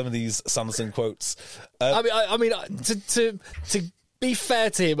love some of these Sanderson quotes. I mean, to be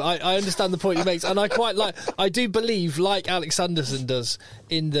fair to him, I understand the point he makes, and I do believe, like Alex Sanderson does,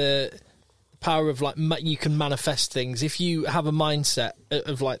 in the power of you can manifest things if you have a mindset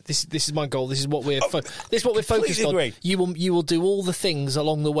of like this is my goal, this is what we're focused on. You will do all the things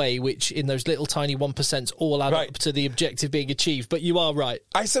along the way which in those little tiny 1% all add up to the objective being achieved. But you are right.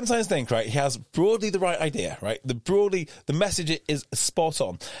 I sometimes think he has broadly the right idea, right? The message is spot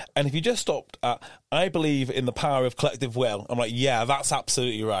on, and if you just stopped at I believe in the power of collective will, I'm like, yeah, that's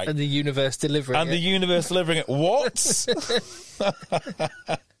absolutely right, and the universe delivering it. What?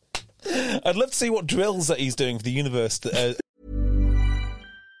 I'd love to see what drills that he's doing for the universe.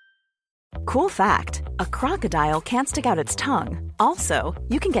 Cool fact, a crocodile can't stick out its tongue. Also,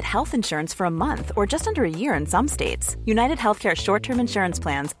 you can get health insurance for a month or just under a year in some states. United Healthcare short-term insurance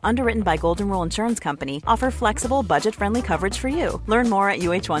plans, underwritten by Golden Rule Insurance Company, offer flexible, budget-friendly coverage for you. Learn more at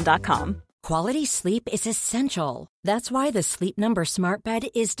uh1.com. Quality sleep is essential. That's why the Sleep Number Smart Bed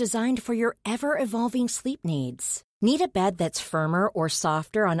is designed for your ever-evolving sleep needs. Need a bed that's firmer or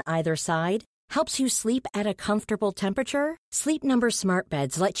softer on either side? Helps you sleep at a comfortable temperature? Sleep Number Smart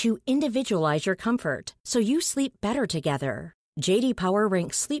Beds let you individualize your comfort, so you sleep better together. J.D. Power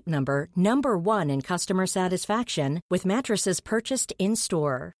ranks Sleep Number number 1 in customer satisfaction with mattresses purchased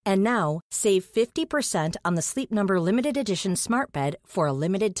in-store. And now, save 50% on the Sleep Number Limited Edition Smart Bed for a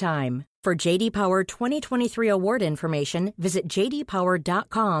limited time. For J.D. Power 2023 award information, visit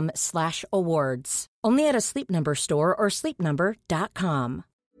jdpower.com/awards. Only at a Sleep Number store or sleepnumber.com.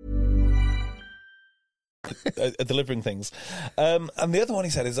 Delivering things. And the other one he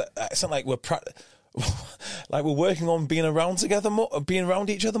said is that it's not like we're working on being around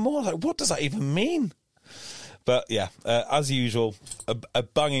each other more. Like, what does that even mean? But yeah, as usual, a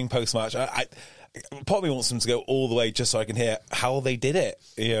banging post-match. I part of me wants them to go all the way just so I can hear how they did it.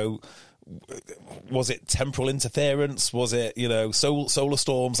 You know, was it temporal interference? Was it, solar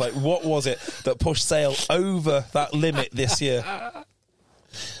storms? Like, what was it that pushed Sale over that limit this year?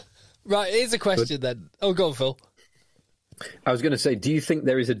 Right, here's a question then. Oh, go on, Phil. I was going to say, do you think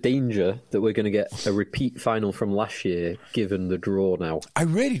there is a danger that we're going to get a repeat final from last year, given the draw now? I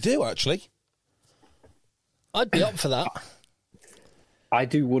really do, actually. I'd be up for that. I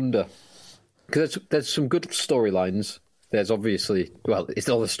do wonder. Because there's some good storylines. There's obviously, it's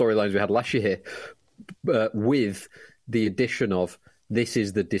all the storylines we had last year. with the addition of this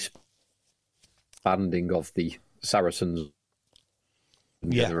is the disbanding of the Saracens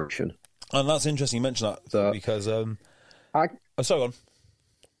generation. And that's interesting you mention that because sorry, go on.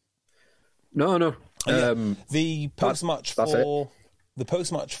 No. The post match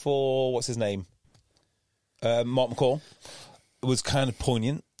for what's his name, Mark McCall, was kind of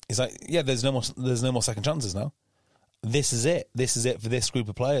poignant. He's like, yeah, there's no more second chances now. This is it. This is it for this group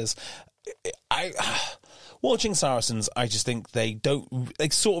of players. Watching Saracens, I just think they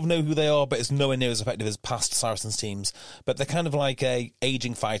sort of know who they are, but it's nowhere near as effective as past Saracens teams. But they're kind of like a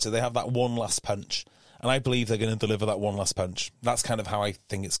aging fighter. They have that one last punch, and I believe they're going to deliver that one last punch. That's kind of how I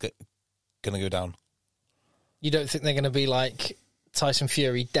think it's going to go down. You don't think they're going to be like Tyson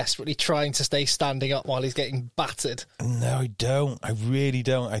Fury, desperately trying to stay standing up while he's getting battered? No, I don't. I really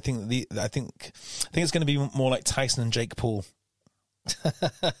don't. I think it's going to be more like Tyson and Jake Paul.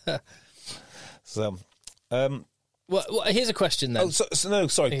 So. Well, here's a question then.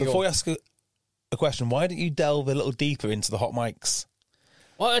 Sorry. Before we ask a question, why didn't you delve a little deeper into the hot mics?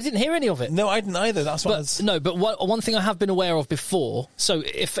 Well, I didn't hear any of it. No, I didn't either. That's what. But one thing I have been aware of before. So,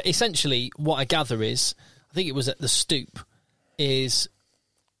 if essentially what I gather is, I think it was at the Stoop, is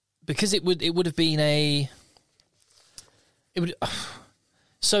because it would have been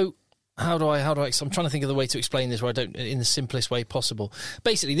So how do I? I'm trying to think of the way to explain this where I don't in the simplest way possible.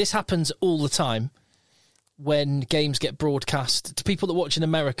 Basically, this happens all the time. When games get broadcast to people that watch in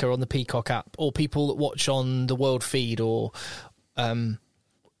America on the Peacock app, or people that watch on the World Feed, or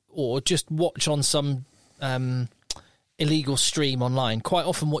just watch on some illegal stream online, quite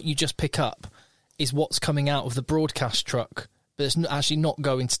often what you just pick up is what's coming out of the broadcast truck, but it's actually not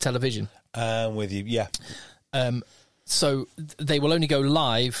going to television. With you, yeah. So they will only go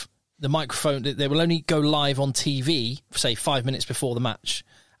live, the microphone, they will only go live on TV, say 5 minutes before the match.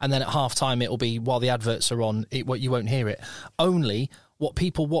 And then at half-time, it'll be, while the adverts are on, you won't hear it. Only what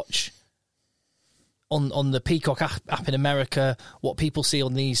people watch on the Peacock app in America, what people see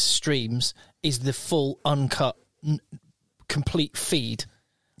on these streams, is the full, uncut, complete feed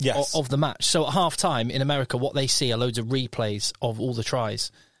of the match. So at half-time in America, what they see are loads of replays of all the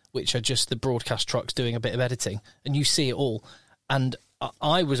tries, which are just the broadcast trucks doing a bit of editing. And you see it all. And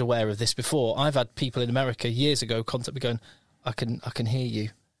I was aware of this before. I've had people in America years ago contact me going, I can hear you.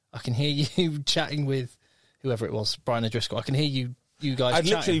 I can hear you chatting with whoever it was, Brian O'Driscoll. I can hear you guys I'd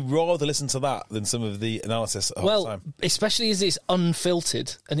chatting. literally rather listen to that than some of the analysis at half time. Especially as it's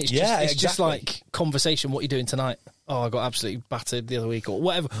unfiltered and it's just like conversation, what you're doing tonight. Oh, I got absolutely battered the other week or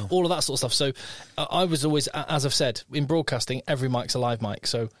whatever, all of that sort of stuff. So I was always, as I've said, in broadcasting, every mic's a live mic.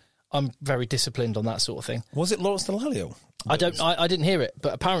 So I'm very disciplined on that sort of thing. Was it Lawrence Delalio? I didn't hear it,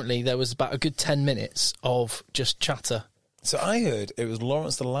 but apparently there was about a good 10 minutes of just chatter. So I heard it was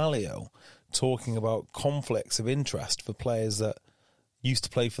Lawrence Delalio talking about conflicts of interest for players that used to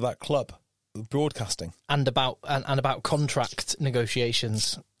play for that club, broadcasting, and about contract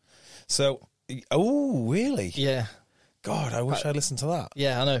negotiations. So, really? Yeah. God, I wish I'd listened to that.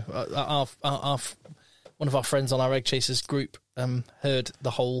 Yeah, I know. Our one of our friends on our EggChasers group heard the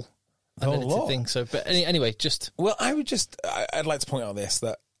whole thing. So, but anyway, I'd like to point out this,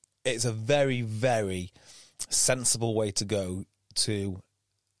 that it's a very, very sensible way to go to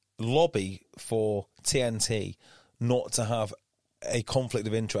lobby for TNT not to have a conflict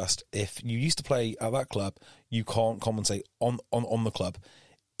of interest. If you used to play at that club, you can't commentate on the club.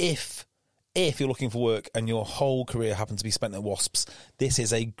 If you're looking for work and your whole career happens to be spent at Wasps, this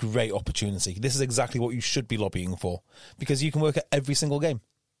is a great opportunity. This is exactly what you should be lobbying for, because you can work at every single game.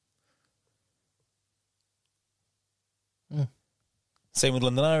 Same with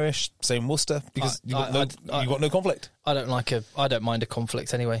London Irish, same Worcester, because you've got no conflict. I don't mind a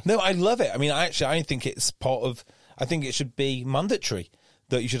conflict anyway. No, I love it. I mean, I think it's I think it should be mandatory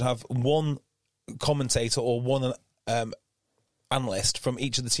that you should have one commentator or one analyst from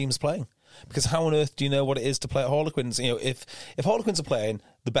each of the teams playing. Because how on earth do you know what it is to play at Harlequins? You know, if Harlequins are playing,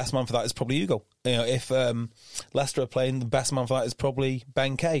 the best man for that is probably Hugo. You know, if Leicester are playing, the best man for that is probably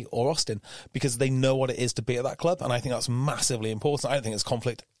Ben Kay or Austin, because they know what it is to be at that club, and I think that's massively important. I don't think it's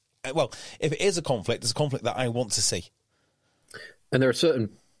conflict. Well, if it is a conflict, it's a conflict that I want to see. And there are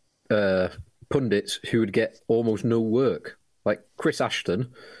certain pundits who would get almost no work, like Chris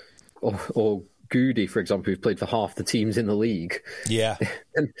Ashton or Goody, for example, who've played for half the teams in the league. Yeah.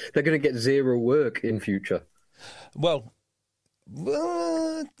 And they're going to get zero work in future. Well,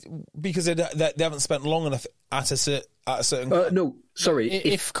 because they haven't spent long enough at a certain... no, sorry.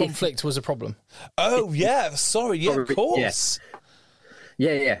 If conflict was a problem. Oh, sorry, of course.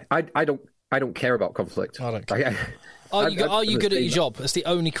 Yeah. I don't care about conflict. I don't care. Are you good at your job? That's the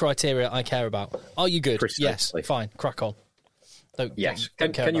only criteria I care about. Are you good? Precisely. Yes. Fine. Crack on. Yes.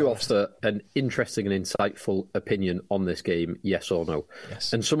 Can you offer an interesting and insightful opinion on this game? Yes or no?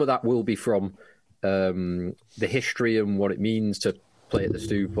 Yes. And some of that will be from the history and what it means to play at the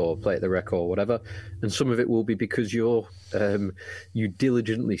Stoop or play at the Rec or whatever, and some of it will be because you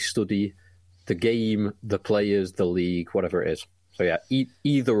diligently study the game, the players, the league, whatever it is. So yeah,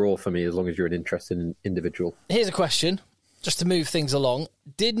 either or for me, as long as you're an interested individual. Here's a question, just to move things along.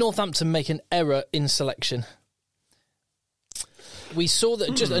 Did Northampton make an error in selection? We saw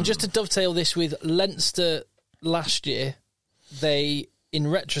that, just to dovetail this with Leinster last year, they, in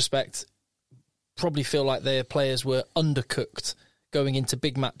retrospect, probably feel like their players were undercooked going into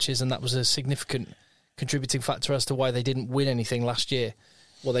big matches, and that was a significant contributing factor as to why they didn't win anything last year.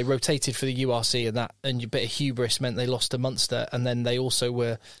 Well, they rotated for the URC, and a bit of hubris meant they lost to Munster, and then they also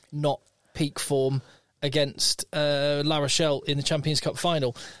were not peak form against La Rochelle in the Champions Cup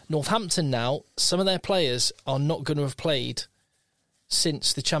final. Northampton now, some of their players are not going to have played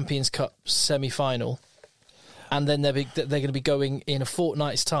since the Champions Cup semi-final, and then they're going to be going in a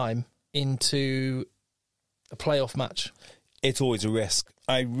fortnight's time into a playoff match. It's always a risk.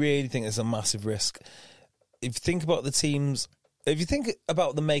 I really think it's a massive risk. If you think about the teams, if you think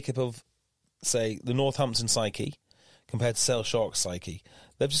about the makeup of, say, the Northampton psyche compared to Sale Sharks psyche,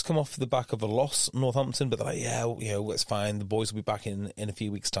 they've just come off the back of a loss, Northampton, but they're like, yeah, it's fine. The boys will be back in a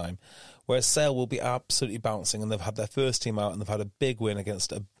few weeks' time. Whereas Sale will be absolutely bouncing, and they've had their first team out, and they've had a big win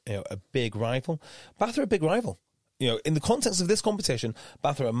against a big rival. Bath are a big rival. In the context of this competition,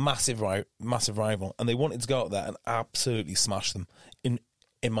 Bath are a massive rival, and they wanted to go out there and absolutely smash them, in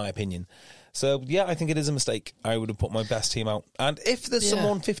my opinion. So, yeah, I think it is a mistake. I would have put my best team out. And if there's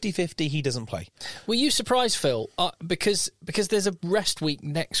someone 50-50, he doesn't play. Were you surprised, Phil? Because there's a rest week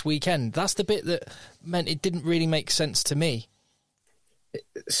next weekend. That's the bit that meant it didn't really make sense to me.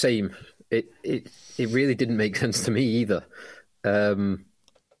 Same. It really didn't make sense to me either.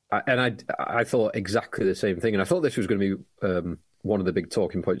 I thought exactly the same thing. And I thought this was going to be one of the big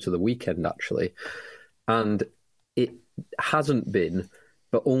talking points of the weekend, actually. And it hasn't been,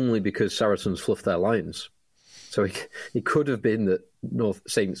 but only because Saracens fluffed their lines. So it could have been that North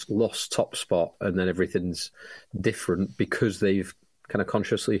Saints lost top spot and then everything's different because they've kind of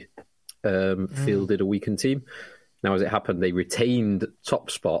consciously fielded a weakened team. Now, as it happened, they retained top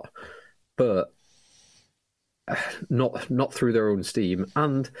spot, but not through their own steam,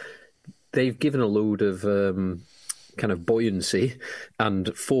 and they've given a load of kind of buoyancy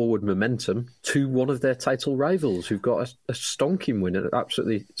and forward momentum to one of their title rivals, who've got a stonking win and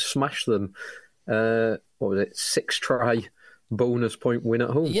absolutely smashed them. 6-try bonus point win at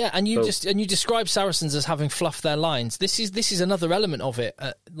home. Yeah, and you describe Saracens as having fluffed their lines. This is another element of it.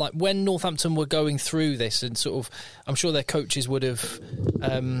 Like when Northampton were going through this, and sort of, I'm sure their coaches would have,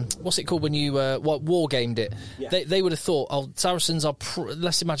 what's it called when you war gamed it? Yeah. They would have thought, Saracens are.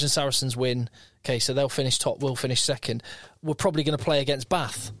 Let's imagine Saracens win. Okay, so they'll finish top. We'll finish second. We're probably going to play against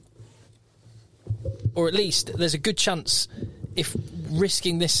Bath, or at least there's a good chance. If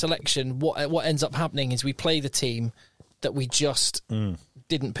risking this selection, what ends up happening is we play the team that we just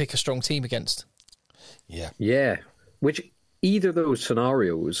didn't pick a strong team against. Yeah. Which either of those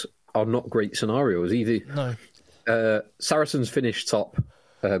scenarios are not great scenarios. Either Saracens finish top,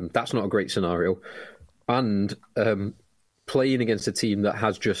 that's not a great scenario. And playing against a team that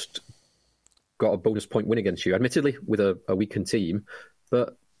has just got a bonus point win against you, admittedly with a weakened team,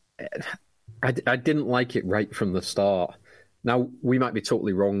 but I didn't like it right from the start. Now, we might be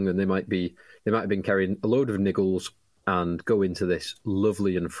totally wrong, and they might have been carrying a load of niggles and go into this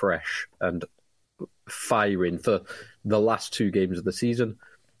lovely and fresh and firing for the last two games of the season.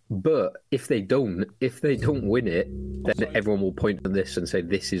 But if they don't win it, then everyone will point at this and say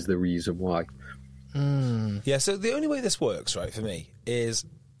this is the reason why. Yeah, so the only way this works, right, for me, is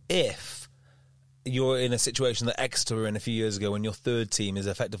if you're in a situation that Exeter were in a few years ago when your third team is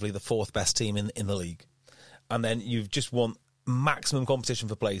effectively the fourth best team in the league, and then you've just won maximum competition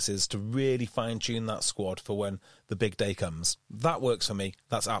for places to really fine-tune that squad for when the big day comes. That works for me.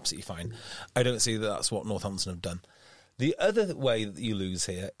 That's absolutely fine. I don't see that that's what Northampton have done. The other way that you lose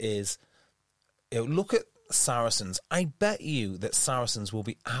here is, look at Saracens. I bet you that Saracens will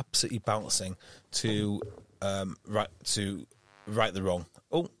be absolutely bouncing to right the wrong.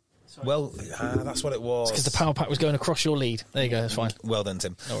 Oh, sorry. Well, that's what it was. Because the power pack was going across your lead. There you go. That's fine. Well done,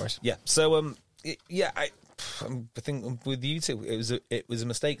 Tim. No worries. Yeah. So, I think with you two, it was a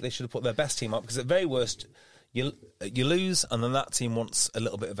mistake. They should have put their best team up, because at very worst, you lose, and then that team wants a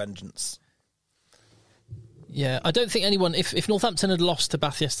little bit of vengeance. Yeah, I don't think anyone. If Northampton had lost to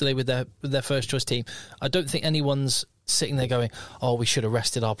Bath yesterday with their first choice team, I don't think anyone's sitting there going, "Oh, we should have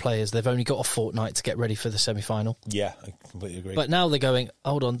rested our players. They've only got a fortnight to get ready for the semi-final." Yeah, I completely agree. But now they're going,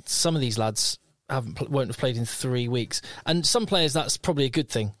 "Hold on, some of these lads won't have played in 3 weeks," and some players that's probably a good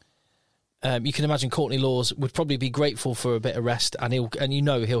thing. You can imagine Courtney Laws would probably be grateful for a bit of rest, and he'll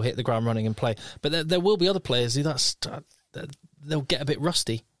hit the ground running and play. But there will be other players who they'll get a bit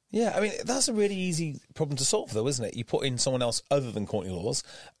rusty. Yeah, I mean, that's a really easy problem to solve, though, isn't it? You put in someone else other than Courtney Laws,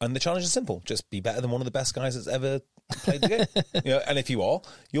 and the challenge is simple. Just be better than one of the best guys that's ever played the game. And if you are,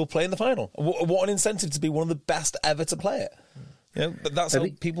 you'll play in the final. What an incentive to be one of the best ever to play it. But that's how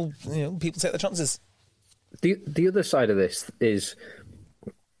people take their chances. The other side of this is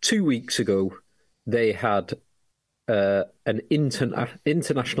 2 weeks ago, they had an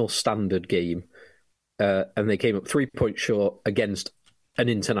international standard game, and they came up 3 points short against an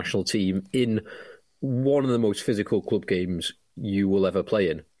international team in one of the most physical club games you will ever play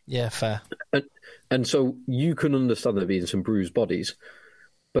in. Yeah, fair. And so you can understand there being some bruised bodies.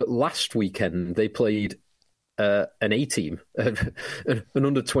 But last weekend, they played an A team, an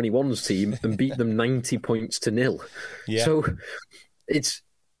under-21s team, and beat them 90 points to 0. Yeah. So it's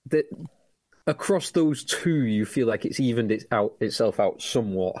that across those two, you feel like it's evened itself out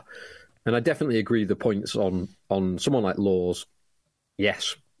somewhat. And I definitely agree the points on someone like Laws.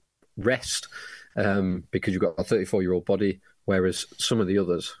 Yes, rest, because you've got a 34-year-old body, whereas some of the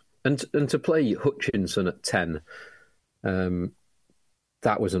others. And to play Hutchinson at 10,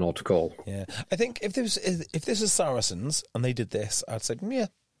 that was an odd call. Yeah, I think if this was Saracens and they did this, I'd say, yeah,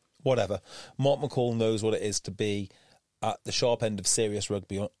 whatever. Mark McCall knows what it is to be at the sharp end of serious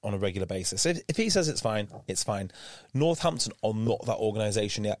rugby on a regular basis. If he says it's fine, it's fine. Northampton are not that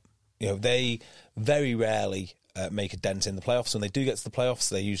organisation yet. They very rarely make a dent in the playoffs. When they do get to the playoffs,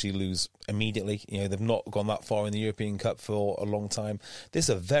 they usually lose immediately. They've not gone that far in the European Cup for a long time. This is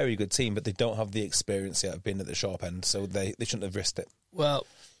a very good team, but they don't have the experience yet of being at the sharp end, so they shouldn't have risked it. Well,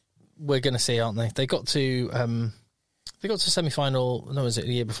 we're going to see, aren't they? They got to semi-final. No, was it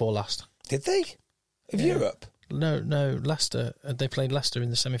the year before last? Did they? Of Europe? No, Leicester. They played Leicester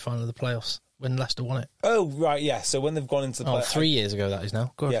in the semi-final of the playoffs when Leicester won it. Oh, right, yeah. So when they've gone into the playoffs... 3 years ago that is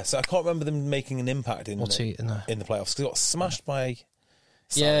now. Good. Yeah, so I can't remember them making an impact in the playoffs, because they got smashed by...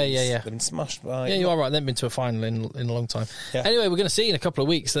 Yeah. They've been smashed by... Yeah, you are right. They haven't been to a final in a long time. Yeah. Anyway, we're going to see in a couple of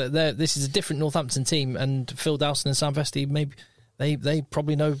weeks that this is a different Northampton team, and Phil Dowson and Sam Vesti, maybe they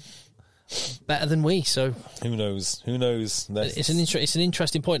probably know better than we. So who knows? It's an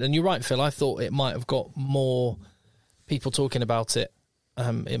interesting point, and you're right, Phil. I thought it might have got more people talking about it.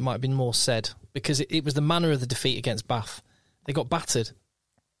 It might have been more said because it was the manner of the defeat against Bath. They got battered.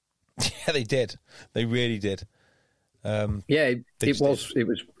 Yeah, they did. They really did. It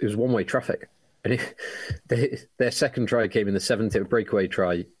was one-way traffic. And their second try came in the 70th, breakaway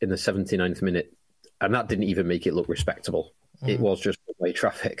try in the 79th minute, and that didn't even make it look respectable. It was just one-way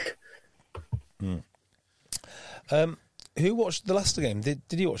traffic. Who watched the Leicester game? Did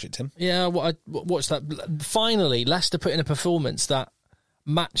you watch it, Tim? Yeah, I watched that. Finally, Leicester put in a performance that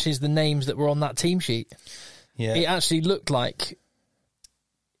matches the names that were on that team sheet. Yeah. It actually looked like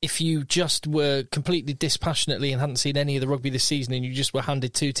if you just were completely dispassionately and hadn't seen any of the rugby this season and you just were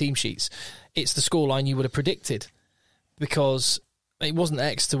handed two team sheets, it's the scoreline you would have predicted, because it wasn't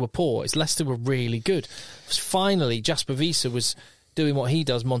Exeter were poor, it's Leicester were really good. Finally, Jasper Wiese was doing what he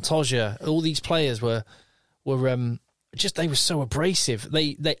does, Montoya, all these players were just, they were so abrasive.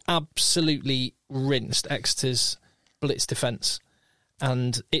 They absolutely rinsed Exeter's blitz defence.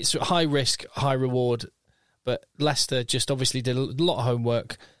 And it's high risk, high reward, but Leicester just obviously did a lot of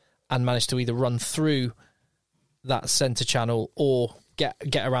homework and managed to either run through that centre channel or get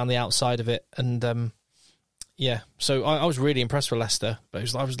around the outside of it. And so I was really impressed with Leicester,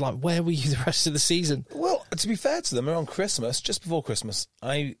 but I was like, where were you the rest of the season? Well, to be fair to them, around Christmas, just before Christmas,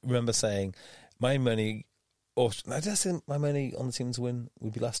 I remember saying my money, or I just think my money on the team to win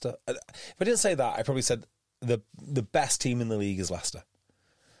would be Leicester. If I didn't say that, I probably said the best team in the league is Leicester.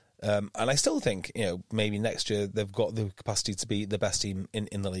 And I still think, maybe next year they've got the capacity to be the best team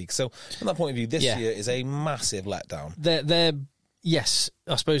in the league. So from that point of view, this year is a massive letdown. They're yes,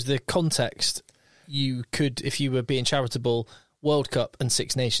 I suppose the context, you could, if you were being charitable, World Cup and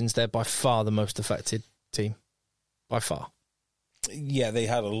Six Nations, they're by far the most affected team. By far. Yeah, they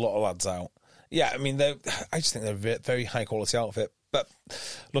had a lot of lads out. Yeah, I mean, I just think they're a very high quality outfit. But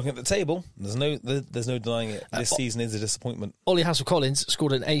looking at the table, there's no denying it. This season is a disappointment. Ollie Hassel-Collins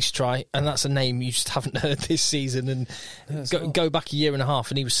scored an ace try, and that's a name you just haven't heard this season. And go back a year and a half,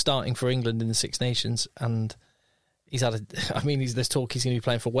 and he was starting for England in the Six Nations, and he's had there's talk he's going to be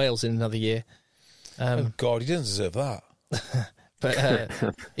playing for Wales in another year. Oh God, he doesn't deserve that.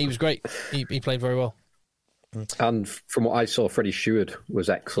 But he was great. He played very well. And from what I saw, Freddie Stewart was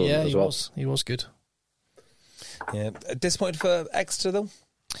excellent as well. He was good. Yeah, disappointed for Exeter though.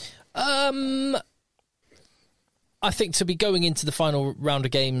 I think to be going into the final round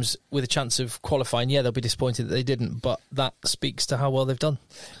of games with a chance of qualifying, they'll be disappointed that they didn't, but that speaks to how well they've done.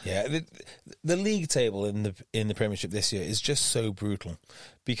 Yeah, the league table in the Premiership this year is just so brutal,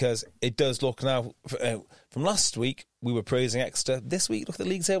 because it does look now, from last week we were praising Exeter. This week, look at the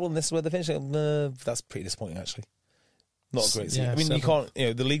league table and this is where they're finishing. That's pretty disappointing, actually. Not a great season. I mean, you can't,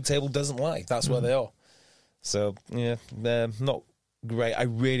 the league table doesn't lie. That's where they are. So, they're not great. I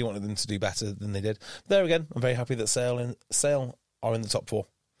really wanted them to do better than they did. There again, I'm very happy that Sale are in the top 4.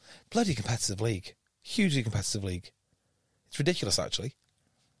 Bloody competitive league. Hugely competitive league. It's ridiculous, actually.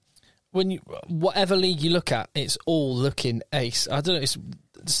 Whatever league you look at, it's all looking ace. I don't know.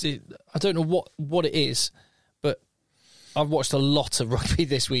 I don't know what it is, but I've watched a lot of rugby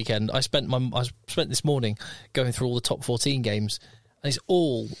this weekend. I spent this morning going through all the top 14 games, and it's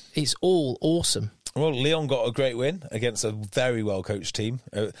all awesome. Well, Leon got a great win against a very well-coached team.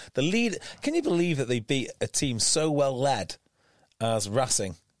 Can you believe that they beat a team so well-led as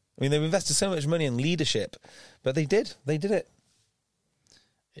Racing? I mean, they've invested so much money in leadership, but they did. They did it.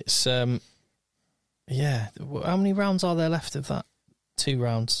 It's, how many rounds are there left of that? 2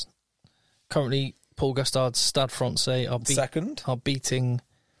 rounds. Currently, Paul Gustard's Stade Francais are beating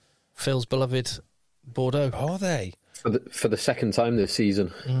Phil's beloved Bordeaux. Are they? For the second time this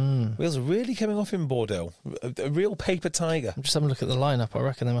season. Wales are really coming off in Bordeaux. A real paper tiger. I'm just having a look at the lineup. I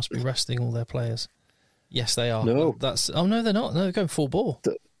reckon they must be resting all their players. Yes, they are. No. No, they're not. No, they're going full ball.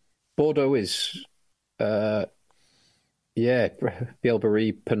 Bordeaux is, Bielbarré,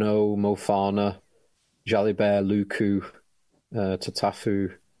 Pinot, Mofana, Jalibert, Luku,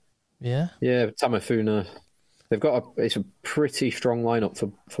 Tatafu. Yeah. Yeah, Tamafuna. They've got it's a pretty strong lineup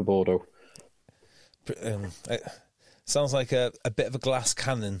for Bordeaux. Sounds like a bit of a glass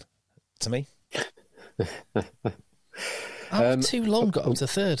cannon to me. Too long got up to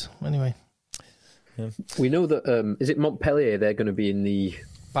 3rd. Anyway. Yeah. We know that, is it Montpellier? They're going to be in the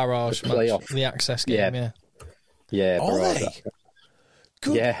barrage playoff. The access game, yeah. Yeah, are barrage. they?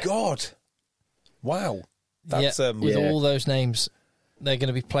 Good God. Wow. That's, with all those names, they're going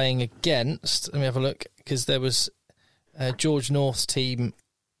to be playing against, let me have a look, because there was George North's team,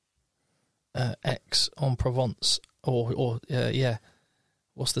 Aix-en-Provence, what's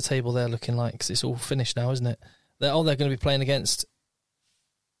the table there looking like? Because it's all finished now, isn't it? They're going to be playing against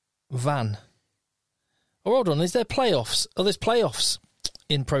Van. Oh, hold on, is there playoffs? Oh, there's playoffs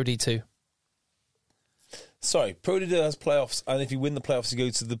in Pro D2. Sorry, Pro D2 has playoffs, and if you win the playoffs, you go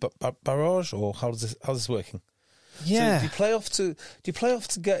to the barrage, or how's this working? Yeah. So do you play off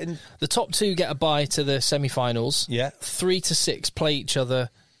to get in? The top 2 get a bye to the semi-finals. Yeah. 3 to 6 play each other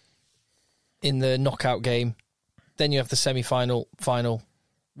in the knockout game. Then you have the semi-final.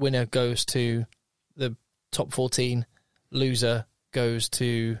 Winner goes to the top 14. Loser goes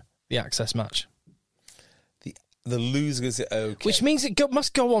to the access match. The loser goes to, okay. Which means it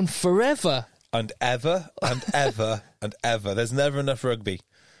must go on forever. And ever, and ever, and ever. There's never enough rugby.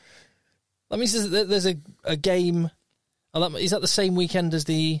 That means there's a game. Is that the same weekend as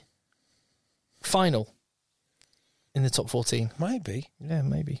the final in the top 14? Might be. Yeah,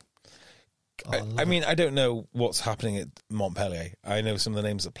 maybe. I mean, I don't know what's happening at Montpellier. I know some of the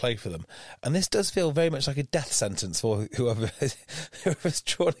names that play for them. And this does feel very much like a death sentence for whoever's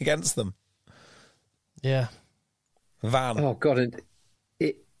drawn against them. Yeah. Van. Oh, God.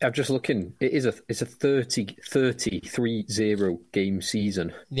 I'm just looking. It's a 30-3-0 game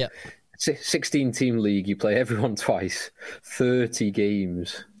season. Yeah. 16-team league. You play everyone twice. 30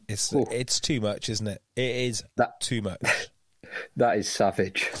 games. It's too much, isn't it? It is too much. That is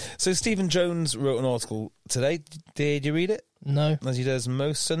savage. So Stephen Jones wrote an article today. Did you read it? No. As he does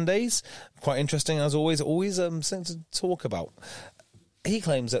most Sundays. Quite interesting, as always. Always something to talk about. He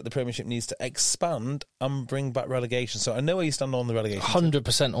claims that the Premiership needs to expand and bring back relegation. So I know where you stand on the relegation.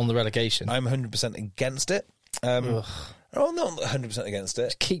 100% on the relegation. I'm 100% against it. I'm not 100% against it.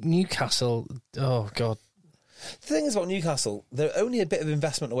 Just keep Newcastle. Oh, God. The thing is about Newcastle, they're only a bit of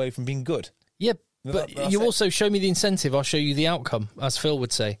investment away from being good. Yeah, but you also show me the incentive, I'll show you the outcome, as Phil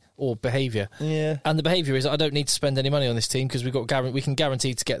would say, or behaviour. Yeah. And the behaviour is I don't need to spend any money on this team because we can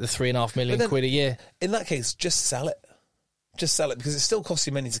guarantee to get the £3.5 million quid a year. In that case, just sell it. Just sell it, because it still costs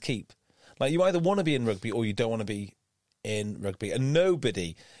you money to keep. Like, you either want to be in rugby or you don't want to be in rugby. And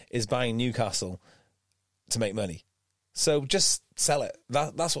nobody is buying Newcastle to make money. So just sell it.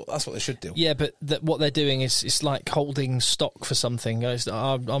 That's what they should do. Yeah, but what they're doing is it's like holding stock for something.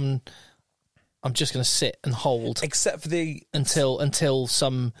 I'm just going to sit and hold, except for the until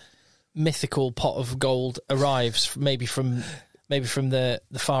some mythical pot of gold arrives, maybe from the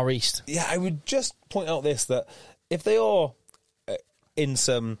Far East. Yeah, I would just point out this, that if they are in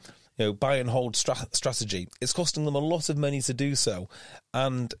some buy and hold strategy, it's costing them a lot of money to do so.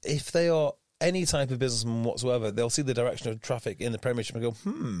 And if they are any type of businessman whatsoever, they'll see the direction of traffic in the Premiership and go,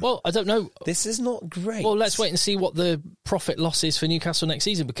 well, I don't know. This is not great. Well, let's wait and see what the profit loss is for Newcastle next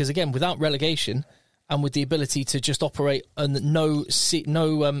season, because, again, without relegation and with the ability to just operate and no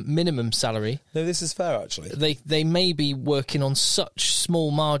minimum salary... No, this is fair, actually. They may be working on such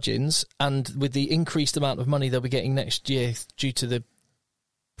small margins, and with the increased amount of money they'll be getting next year due to the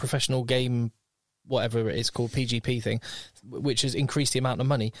professional game, whatever it is called, PGP thing, which has increased the amount of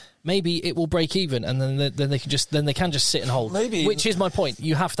money, maybe it will break even, and then they can just sit and hold. Maybe, which is my point.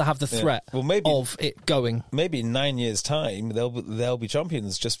 You have to have the threat of it going. Maybe in 9 years' time they'll be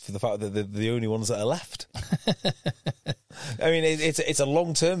champions just for the fact that they're the only ones that are left. I mean, it's a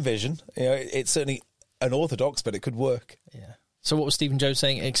long-term vision. It's certainly unorthodox, but it could work. Yeah. So what was Stephen Jones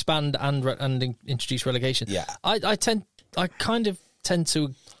saying? Expand and introduce relegation. Yeah. I kind of tend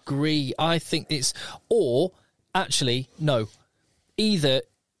to agree. I think it's... Or, actually, no. Either,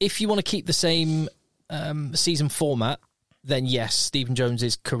 if you want to keep the same season format, then yes, Stephen Jones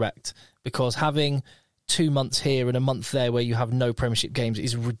is correct. Because having 2 months here and a month there where you have no Premiership games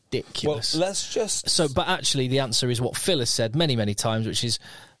is ridiculous. Well, let's just... But actually, the answer is what Phil has said many, many times, which is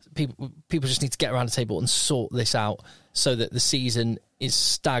people just need to get around the table and sort this out so that the season is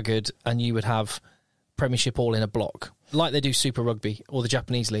staggered and you would have Premiership all in a block, like they do Super Rugby or the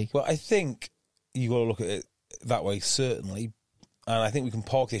Japanese League. Well, I think you got to look at it that way, certainly. And I think we can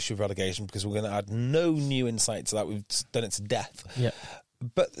park the issue of relegation because we're going to add no new insight to that. We've done it to death. Yeah.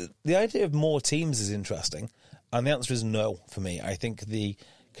 But the idea of more teams is interesting. And the answer is no for me. I think the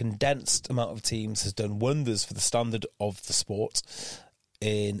condensed amount of teams has done wonders for the standard of the sport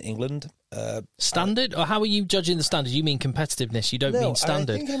in England. Standard? Or how are you judging the standard? You mean competitiveness, you don't mean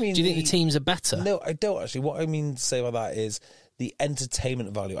standard. Do you think the teams are better? No, I don't actually. What I mean to say by that is the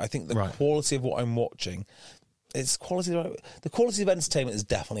entertainment value. I think the quality of what I'm watching, the quality of entertainment is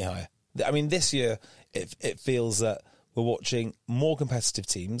definitely higher. I mean, this year it feels that we're watching more competitive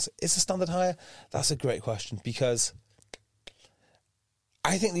teams. Is the standard higher? That's a great question, because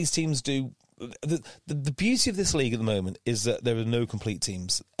I think these teams do... The beauty of this league at the moment is that there are no complete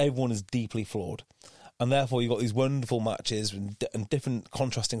teams. Everyone is deeply flawed. And therefore, you've got these wonderful matches and different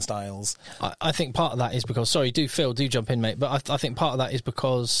contrasting styles. I think part of that is because... Sorry, Phil, jump in, mate. But I think part of that is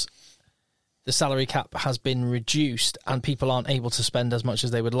because the salary cap has been reduced and people aren't able to spend as much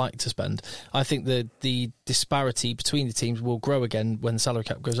as they would like to spend. I think the disparity between the teams will grow again when the salary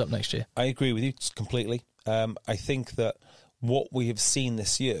cap goes up next year. I agree with you completely. I think that what we have seen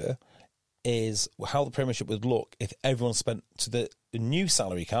this year is how the Premiership would look if everyone spent to the new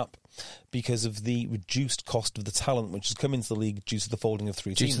salary cap because of the reduced cost of the talent which has come into the league due to the folding of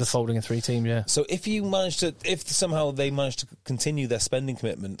three teams. Due to the folding of 3 teams, yeah. So if somehow they manage to continue their spending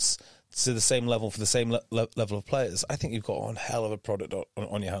commitments to the same level for the same level of players, I think you've got one hell of a product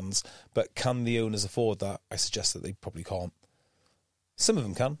on your hands. But can the owners afford that? I suggest that they probably can't. Some of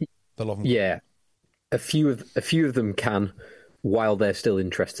them can. A lot of them yeah. A few of them can, while they're still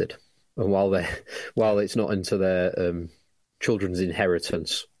interested. And while it's not into their children's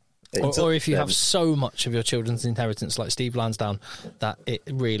inheritance. Or if you have so much of your children's inheritance, like Steve Lansdowne, that it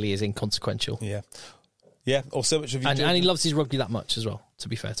really is inconsequential. Yeah. Yeah, or so much of your... And he loves his rugby that much as well, to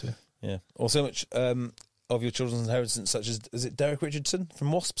be fair to him. Yeah, or so much of your children's inheritance, such as, is it Derek Richardson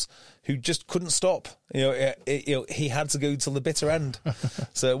from Wasps, who just couldn't stop. He had to go till the bitter end.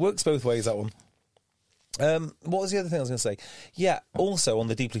 So it works both ways, that one. What was the other thing I was going to say? Yeah, also on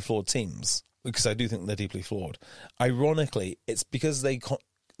the deeply flawed teams, because I do think they're deeply flawed. Ironically, it's because they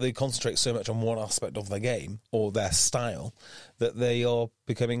concentrate so much on one aspect of their game or their style that they are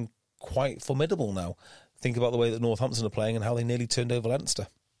becoming quite formidable now. Think about the way that Northampton are playing and how they nearly turned over Leinster.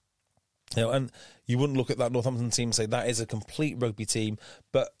 And you wouldn't look at that Northampton team and say that is a complete rugby team,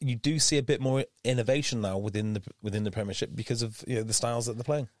 but you do see a bit more innovation now within the Premiership because of the styles that they're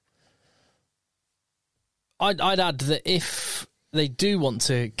playing. I'd add that if they do want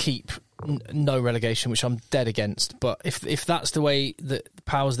to keep no relegation, which I'm dead against, but if that's the way that the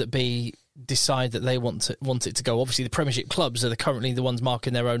powers that be decide that they want it to go, obviously the Premiership clubs are currently the ones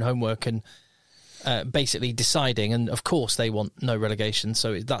marking their own homework and basically deciding, and of course they want no relegation,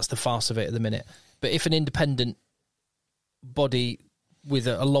 so that's the farce of it at the minute. But if an independent body with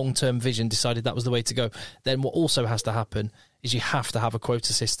a long-term vision decided that was the way to go, then what also has to happen is you have to have a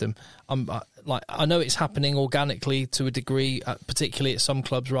quota system. I know it's happening organically to a degree, particularly at some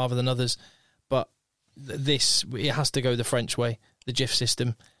clubs rather than others, but it has to go the French way, the GIF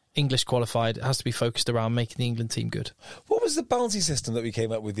system. English qualified. It has to be focused around making the England team good. What was the bounty system that we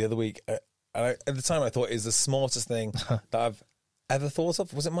came up with the other week? At the time, I thought it was the smartest thing that I've ever thought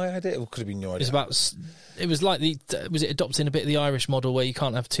of. Was it my idea? It could have been your idea. It was like was it adopting a bit of the Irish model where you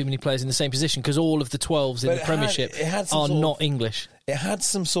can't have too many players in the same position because all of the 12s in the Premiership are not English. It had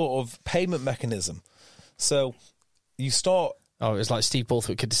some sort of payment mechanism. So you start... Oh, it was like Steve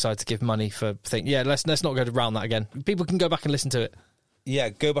Borthwick could decide to give money for things. Yeah, let's not go around that again. People can go back and listen to it. Yeah,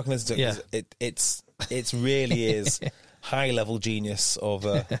 go back and listen to it. Yeah. It really is high level genius of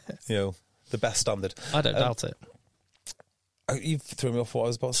the best standard. I don't doubt it. You threw me off what I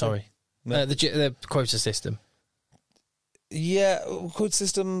was about to say. Sorry, no. The quota system. Yeah, quota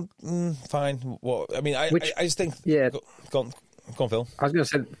system. Fine. What I mean, I just think. Yeah. Go on, Phil. I was going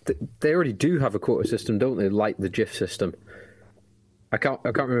to say they already do have a quota system, don't they? Like the GIF system. I can't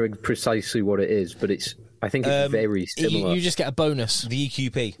remember precisely what it is, but I think it's very similar. You just get a bonus. The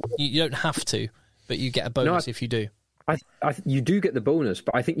EQP. You don't have to, but you get a bonus if you do. You do get the bonus,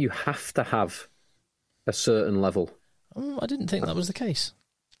 but I think you have to have a certain level. I didn't think that was the case.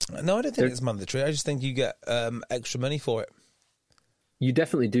 No, I don't think it's mandatory. I just think you get extra money for it. You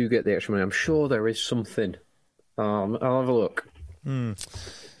definitely do get the extra money. I'm sure there is something. I'll have a look.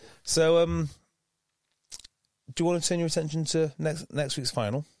 So, do you want to turn your attention to next week's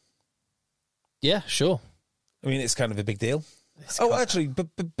final? Yeah, sure. I mean, it's kind of a big deal. Actually,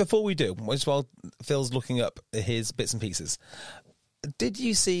 before we do, while Phil's looking up his bits and pieces, did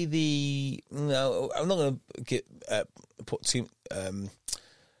you see the? No, I'm not going to put too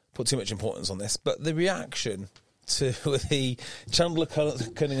much importance on this, but the reaction to the Chandler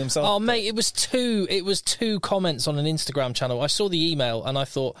Cunningham himself. Oh, mate, it was two comments on an Instagram channel. I saw the email and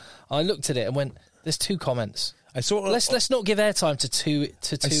I looked at it and went, "There's 2 comments." I saw. Let's not give airtime to two.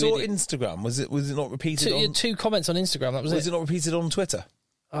 I saw Instagram. Was it not repeated? 2 comments on Instagram. That was it. Was it not repeated on Twitter?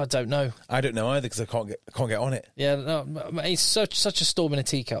 I don't know. I don't know either because I can't get on it. Yeah, no, it's such a storm in a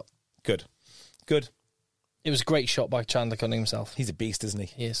teacup. Good. It was a great shot by Chandler Cunningham himself. He's a beast, isn't he?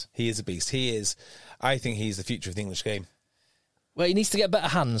 He is. He is a beast. He is. I think he's the future of the English game. Well, he needs to get better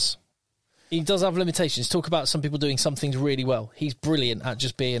hands. He does have limitations. Talk about some people doing some things really well. He's brilliant at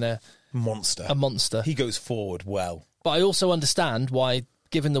just being a monster. He goes forward well. But I also understand why,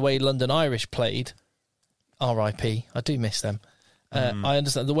 given the way London Irish played, R.I.P., I do miss them. I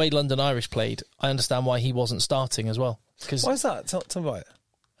understand the way London Irish played. I understand why he wasn't starting as well. Why is that? Tell me about it.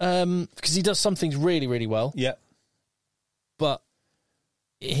 Because he does some things really, really well. Yeah. But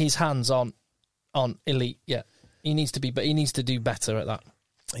his hands aren't elite yet. He needs to do better at that.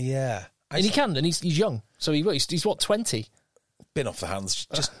 Yeah. And he can, and he's young. So he's what, 20? Bin off the hands.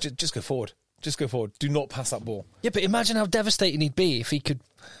 Just go forward. Just go forward. Do not pass that ball. Yeah, but imagine how devastating he'd be if he could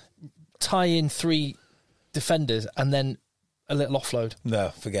tie in 3 defenders and then a little offload. No,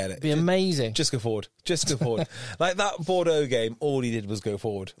 forget it. It'd be amazing. Just go forward. Like that Bordeaux game, all he did was go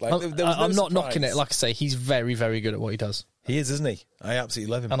forward. Like I'm not knocking it. Like I say, he's very, very good at what he does. He is, isn't he? I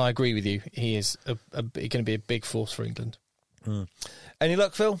absolutely love him. And I agree with you. He is going to be a big force for England. Any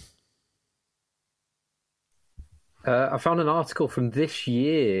luck, Phil? I found an article from this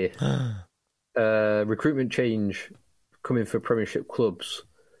year. Recruitment change coming for Premiership clubs.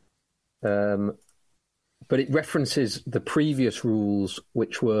 But it references the previous rules,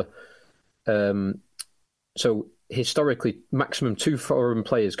 which were... so historically, maximum 2 foreign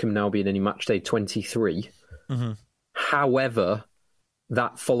players can now be in any match day 23. Mm-hmm. However,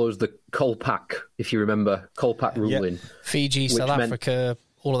 that follows the Kolpak, if you remember, Kolpak ruling. Yep. Fiji, South Africa,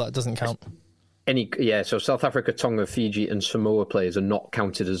 all of that doesn't count. So South Africa, Tonga, Fiji, and Samoa players are not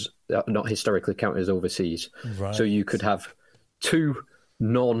not historically counted as overseas. Right. So you could have 2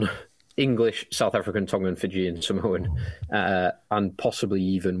 non-English, South African, Tongan, Fijian, Samoan, and possibly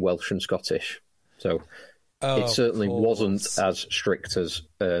even Welsh and Scottish. So it certainly wasn't as strict as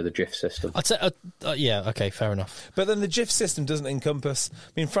the GIF system. I'd say, yeah, okay, fair enough. But then the GIF system doesn't encompass...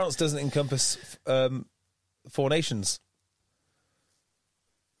 I mean, France doesn't encompass 4 nations.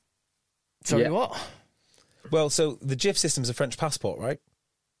 Sorry, what? Well, so the GIF system's a French passport, right?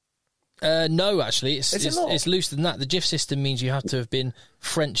 No, actually, it's looser than that. The GIF system means you have to have been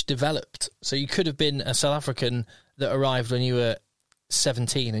French developed. So you could have been a South African that arrived when you were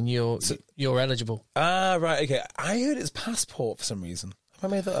 17 and you're eligible. Ah, right, okay. I heard it's passport for some reason.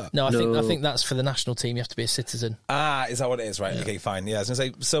 Have I made that up? No, I think that's for the national team. You have to be a citizen. Ah, is that what it is? Right, yeah. Okay, fine. Yeah, I was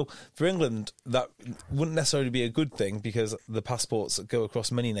going to say, so for England, that wouldn't necessarily be a good thing because the passports go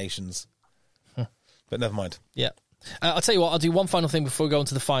across many nations. But never mind. Yeah. I'll tell you what, I'll do one final thing before we go on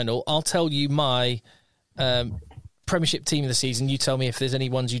to the final. I'll tell you my Premiership team of the season. You tell me if there's any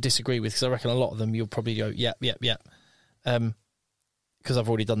ones you disagree with, because I reckon a lot of them you'll probably go, yep. because I've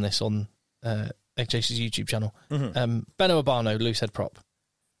already done this on EggChasers YouTube channel. Mm-hmm. Benno Urbano, loose head prop.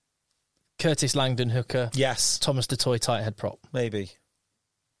 Curtis Langdon, hooker. Yes. Thomas DeToy, tight head prop. Maybe.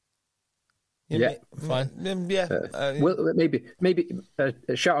 Yeah. Fine. Will, maybe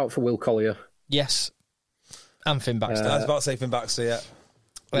a shout out for Will Collier. Yes. And Finn Baxter. I was about to say Finn Baxter, yeah.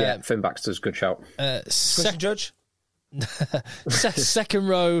 Yeah, Finn Baxter's a good shout. Question judge? Second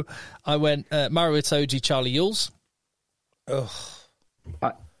row, I went Mario Itoje, Charlie Yules.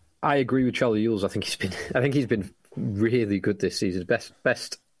 I agree with Charlie Yules. I think he's been really good this season.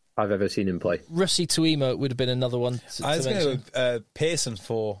 Best I've ever seen him play. Russi Tuimo would have been another one. I was going to go with Pearson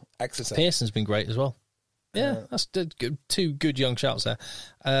for Exeter. Pearson's been great as well. Yeah, that's good, two good young shouts there.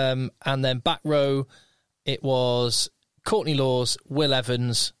 And then back row, it was Courtney Laws, Will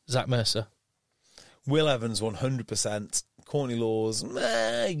Evans, Zach Mercer. Will Evans, 100%. Courtney Laws,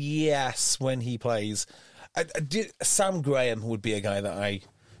 yes, when he plays. Sam Graham would be a guy that I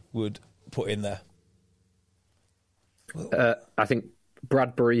would put in there. I think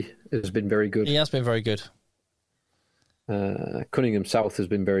Bradbury has been very good. He has been very good. Cunningham South has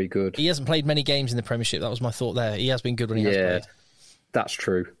been very good. He hasn't played many games in the Premiership. That was my thought there. He has been good when he has played. That's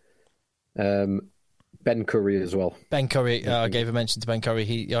true. Ben Curry as well. Ben Curry, I gave a mention to Ben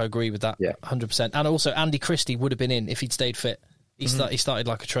Curry. I agree with that, 100%. And also, Andy Christie would have been in if he'd stayed fit. He started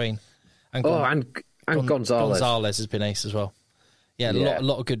like a train. And Gonzalez. Gonzalez has been ace as well. Yeah, a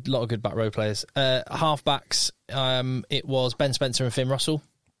lot of good back row players. Halfbacks, it was Ben Spencer and Finn Russell.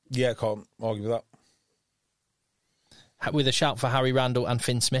 Yeah, can't argue with that. With a shout for Harry Randall and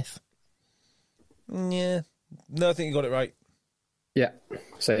Finn Smith. Yeah. No, I think you got it right. Yeah,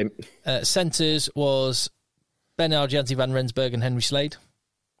 same. Centres was Ben Argenti, Van Rensburg and Henry Slade.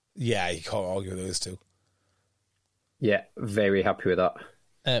 Yeah, you can't argue with those two. Yeah, very happy with that.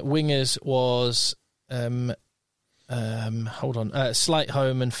 Wingers was... hold on. Slight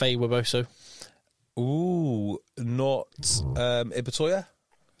Home and Faye Weboso. Ooh, not Ibatoya?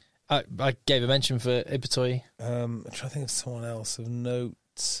 I gave a mention for Ibatoy. I'm trying to think of someone else of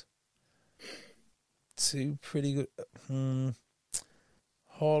note. Two pretty good.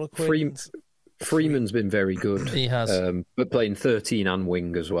 Harlequin. Freeman's been very good. He has. But playing 13 and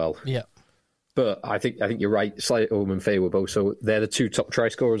wing as well. Yeah. But I think you're right. Slight Home and Faye Weboso, they're the two top try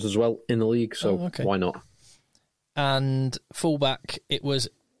scorers as well in the league, so why not? And fullback, it would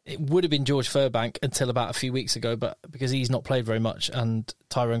have been George Furbank until about a few weeks ago, but because he's not played very much and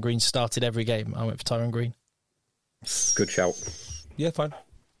Tyrone Green started every game, I went for Tyrone Green. Good shout. Yeah, fine.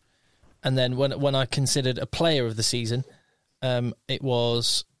 And then when I considered a player of the season, it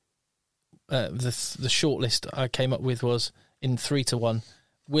was the shortlist I came up with was in 3-1: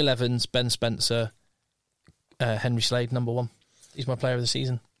 Will Evans, Ben Spencer, Henry Slade, number one. He's my player of the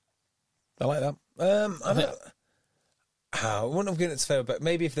season. I like that. I wouldn't have given it to Fair, but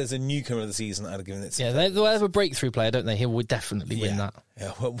maybe if there's a newcomer of the season, I'd have given it to Fair. They have a breakthrough player, don't they? He would definitely win that. Yeah,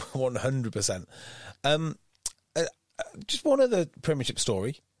 100%. Just one other Premiership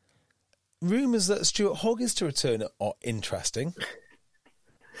story. Rumours that Stuart Hogg is to return are interesting.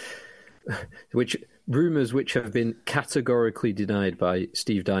 Rumours which have been categorically denied by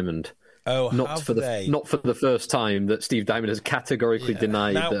Steve Diamond. Oh, not for the first time that Steve Diamond has categorically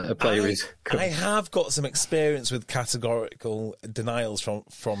denied that a player is. I have got some experience with categorical denials from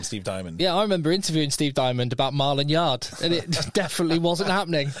Steve Diamond. Yeah, I remember interviewing Steve Diamond about Marlon Yard, and it definitely wasn't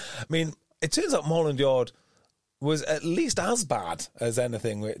happening. I mean, it turns out Marlon Yard was at least as bad as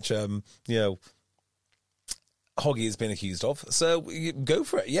anything which Hoggy has been accused of. So go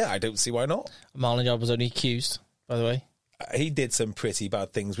for it. Yeah, I don't see why not. Marlon Yard was only accused, by the way. He did some pretty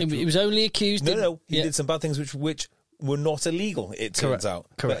bad things. He was only accused. He did some bad things which were not illegal. It turns out,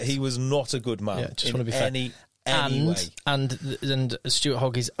 correct. But he was not a good man. Yeah, just want to be fair. Any way. And Stuart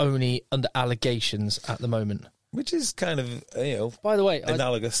Hogg is only under allegations at the moment, which is kind of by the way,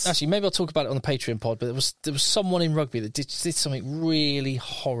 analogous. Actually, maybe I'll talk about it on the Patreon pod. But there was someone in rugby that did something really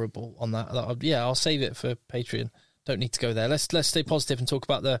horrible on that. I'll save it for Patreon. Don't need to go there. Let's stay positive and talk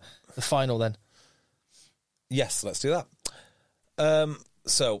about the final then. Yes, let's do that.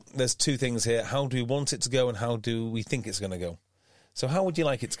 So there's two things here. How do we want it to go and how do we think it's going to go? So how would you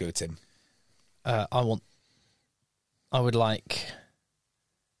like it to go, Tim? I'd like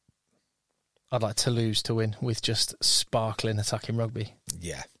Toulouse to win with just sparkling attacking rugby.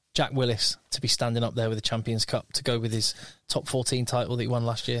 Yeah. Jack Willis to be standing up there with the Champions Cup to go with his top 14 title that he won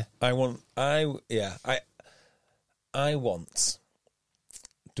last year. I want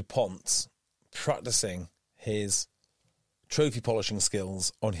DuPont practicing his trophy polishing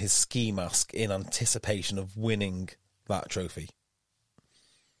skills on his ski mask in anticipation of winning that trophy.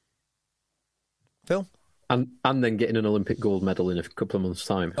 Phil? And then getting an Olympic gold medal in a couple of months'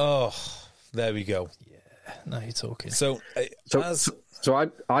 time. Oh, there we go. Yeah, now you're talking. So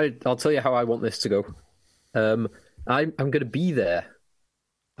I'll tell you how I want this to go. I'm going to be there,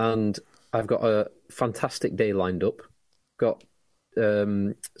 and I've got a fantastic day lined up. Got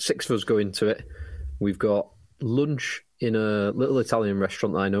 6 of us going to it. We've got lunch in a little Italian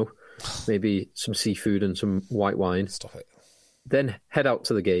restaurant that I know, maybe some seafood and some white wine. Stop it. Then head out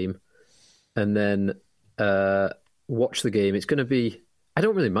to the game, and then watch the game. It's going to be... I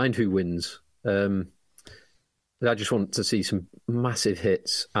don't really mind who wins. I just want to see some massive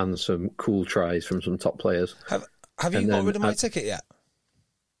hits and some cool tries from some top players. Have you got rid of my ticket yet?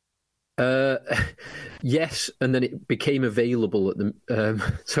 Yes, and then it became available at the...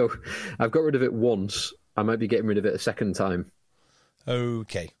 so I've got rid of it once. I might be getting rid of it a second time.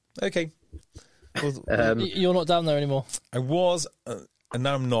 Okay. Well, you're not down there anymore. I was, and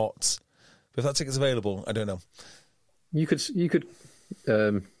now I'm not. But if that ticket's available, I don't know. You could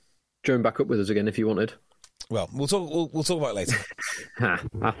join back up with us again if you wanted. Well, we'll talk about it later.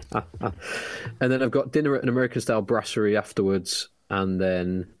 And then I've got dinner at an American-style brasserie afterwards, and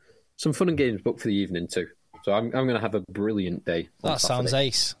then some fun and games booked for the evening too. So I'm going to have a brilliant day. That sounds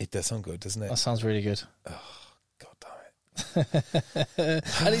ace. It does sound good, doesn't it? That sounds really good. Oh, God damn it.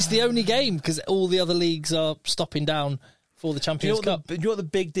 And it's the only game because all the other leagues are stopping down for the Champions Cup. You know what the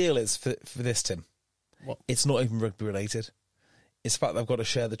big deal is for this, Tim? What? It's not even rugby related. It's the fact that I've got to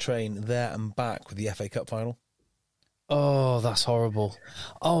share the train there and back with the FA Cup final. Oh, that's horrible.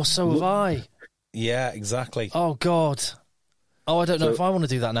 Oh, so have I. Yeah, exactly. Oh, God. Oh, I don't know if I want to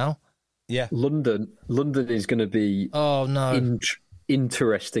do that now. Yeah. London is going to be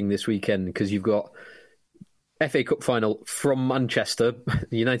interesting this weekend because you've got FA Cup final from Manchester,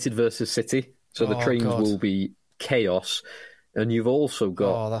 United versus City. So the trains will be chaos. And you've also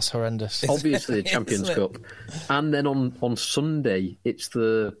got... Oh, that's horrendous. Obviously the Champions Cup. And then on Sunday, it's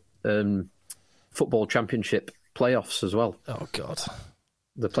the Football Championship playoffs as well. Oh, God.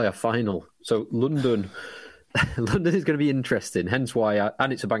 The playoff final. So London is going to be interesting. Hence why...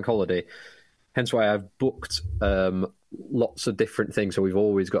 and it's a bank holiday. Hence why I've booked lots of different things. So we've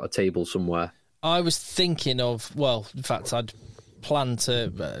always got a table somewhere. I was thinking of... Well, in fact, I'd planned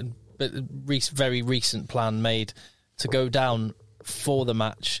to... very recent plan made... to go down for the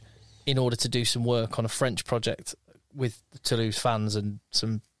match in order to do some work on a French project with Toulouse fans and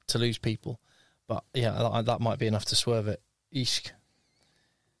some Toulouse people. But yeah, that might be enough to swerve it. Eesh.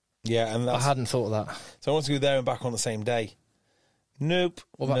 Yeah, and I hadn't thought of that. So I want to go there and back on the same day. Nope.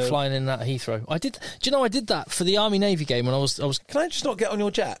 What about flying in at Heathrow? I did. Do you know I did that for the Army-Navy game when I was... Can I just not get on your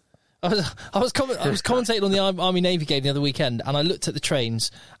jet? I was commentating on the Army-Navy game the other weekend, and I looked at the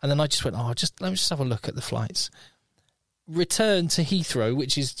trains, and then I just went, let me just have a look at the flights. Return to Heathrow,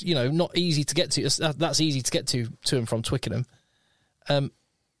 which is, not easy to get to. That's easy to get to and from Twickenham.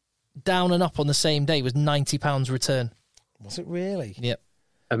 Down and up on the same day was £90 return. Was it really? Yep.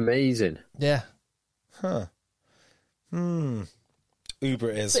 Amazing. Yeah. Huh. Uber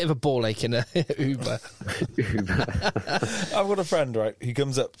it is. Bit of a ball ache in a Uber. I've got a friend, right, who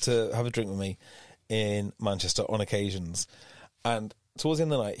comes up to have a drink with me in Manchester on occasions. And towards the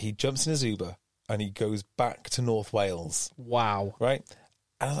end of the night, he jumps in his Uber and he goes back to North Wales. Wow. Right?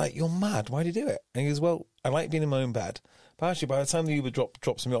 And I was like, you're mad. Why do you do it? And he goes, well, I like being in my own bed. But actually, by the time the Uber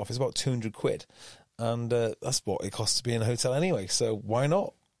drops me off, it's about 200 quid. And that's what it costs to be in a hotel anyway. So why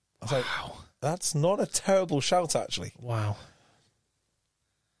not? I was like, that's not a terrible shout, actually. Wow.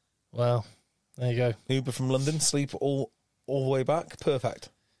 Well, there you go. Uber from London, sleep all the way back. Perfect.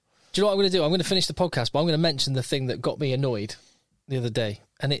 Do you know what I'm going to do? I'm going to finish the podcast, but I'm going to mention the thing that got me annoyed the other day.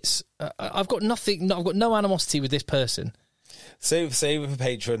 And it's, I've got nothing, I've got no animosity with this person. Save it for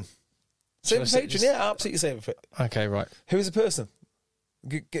Patreon. Save it for Patreon, yeah, absolutely save it for... Okay, right. Who is the person?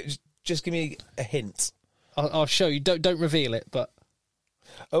 Just give me a hint. I'll show you. Don't reveal it, but...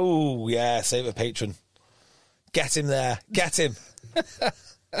 Oh, yeah, save it for Patreon. Get him there. Get him.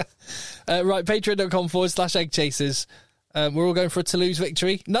 Right, patreon.com/EggChasers. We're all going for a Toulouse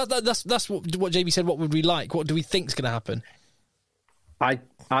victory. No, that's what JB said. What would we like? What do we think's going to happen? I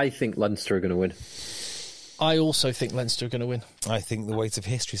think Leinster are going to win. I also think Leinster are going to win. I think the weight of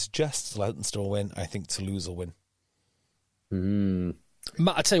history suggests Leinster will win. I think Toulouse will win.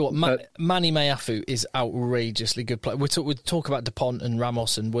 I tell you what, Manny Meafu is outrageously good player. We talk about DuPont and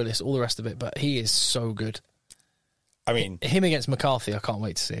Ramos and Willis, all the rest of it, but he is so good. I mean, him against McCarthy, I can't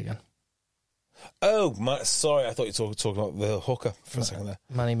wait to see again. Oh, sorry, I thought you were talking about the hooker for a second there.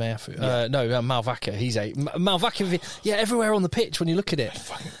 Manny Meafu. Malvaca. He's Malvaca, yeah, everywhere on the pitch when you look at it.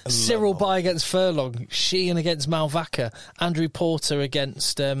 Cyril Bay against Furlong, Sheehan against Malvaca, Andrew Porter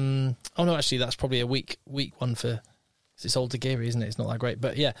against, Oh no, actually, that's probably a weak one for. It's Old Dagiri, isn't it? It's not that great,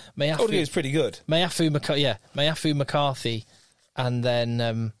 but yeah, Mayafu. Old Dagiri is pretty good. Mayafu McCarthy, and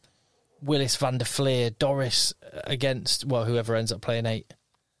then Willis van der Fleer, Doris against whoever ends up playing 8.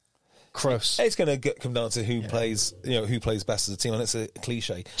 Kroos. It's going to come down to who plays best as a team, and it's a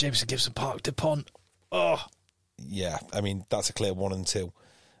cliche. Jameson, Gibson, Park, Dupont. Oh, yeah. I mean, that's a clear 1 and 2.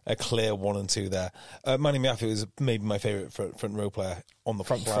 A clear 1 and 2 there. Manny Mayafu is maybe my favourite front row player on the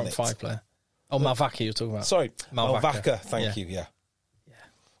front 5 player. Oh, Malvaka you're talking about. Sorry, Malvaka. Thank you. Yeah. Yeah.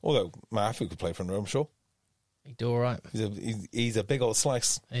 Although Mayafu could play front row, I'm sure. He'd do all right. He's a big old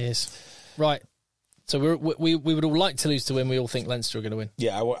slice. He is. Right. So we would all like to lose to win. We all think Leinster are going to win.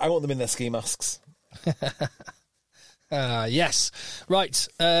 Yeah, I want them in their ski masks. Yes. Right.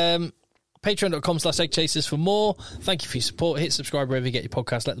 Patreon.com/EggChasers for more. Thank you for your support. Hit subscribe wherever you get your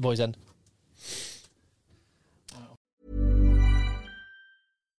podcast. Let the boys end.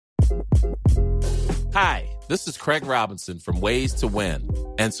 Hi, this is Craig Robinson from Ways to Win,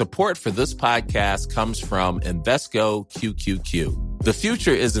 and support for this podcast comes from Invesco QQQ. The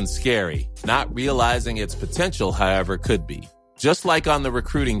future isn't scary. Not realizing its potential, however, could be. Just like on the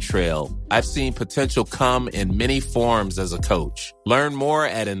recruiting trail, I've seen potential come in many forms as a coach. Learn more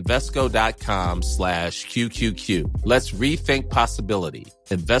at Invesco.com/QQQ. Let's rethink possibility.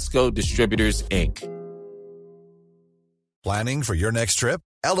 Invesco Distributors, Inc. Planning for your next trip?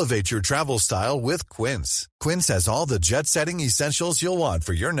 Elevate your travel style with Quince. Quince has all the jet-setting essentials you'll want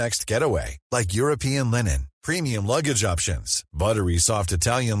for your next getaway, like European linen, premium luggage options, buttery soft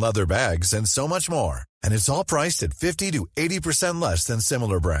Italian leather bags, and so much more. And it's all priced at 50 to 80% less than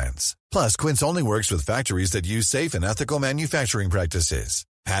similar brands. Plus, Quince only works with factories that use safe and ethical manufacturing practices.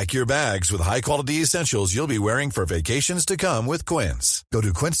 Pack your bags with high-quality essentials you'll be wearing for vacations to come with Quince. Go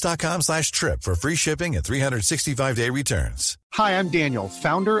to quince.com/trip for free shipping and 365-day returns. Hi, I'm Daniel,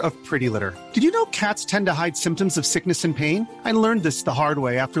 founder of Pretty Litter. Did you know cats tend to hide symptoms of sickness and pain? I learned this the hard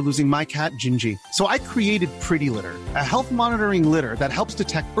way after losing my cat, Gingy. So I created Pretty Litter, a health monitoring litter that helps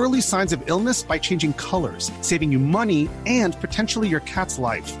detect early signs of illness by changing colors, saving you money and potentially your cat's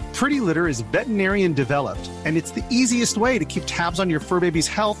life. Pretty Litter is veterinarian developed, and it's the easiest way to keep tabs on your fur baby's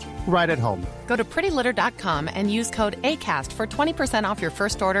health right at home. Go to prettylitter.com and use code ACAST for 20% off your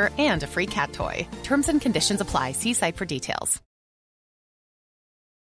first order and a free cat toy. Terms and conditions apply. See site for details.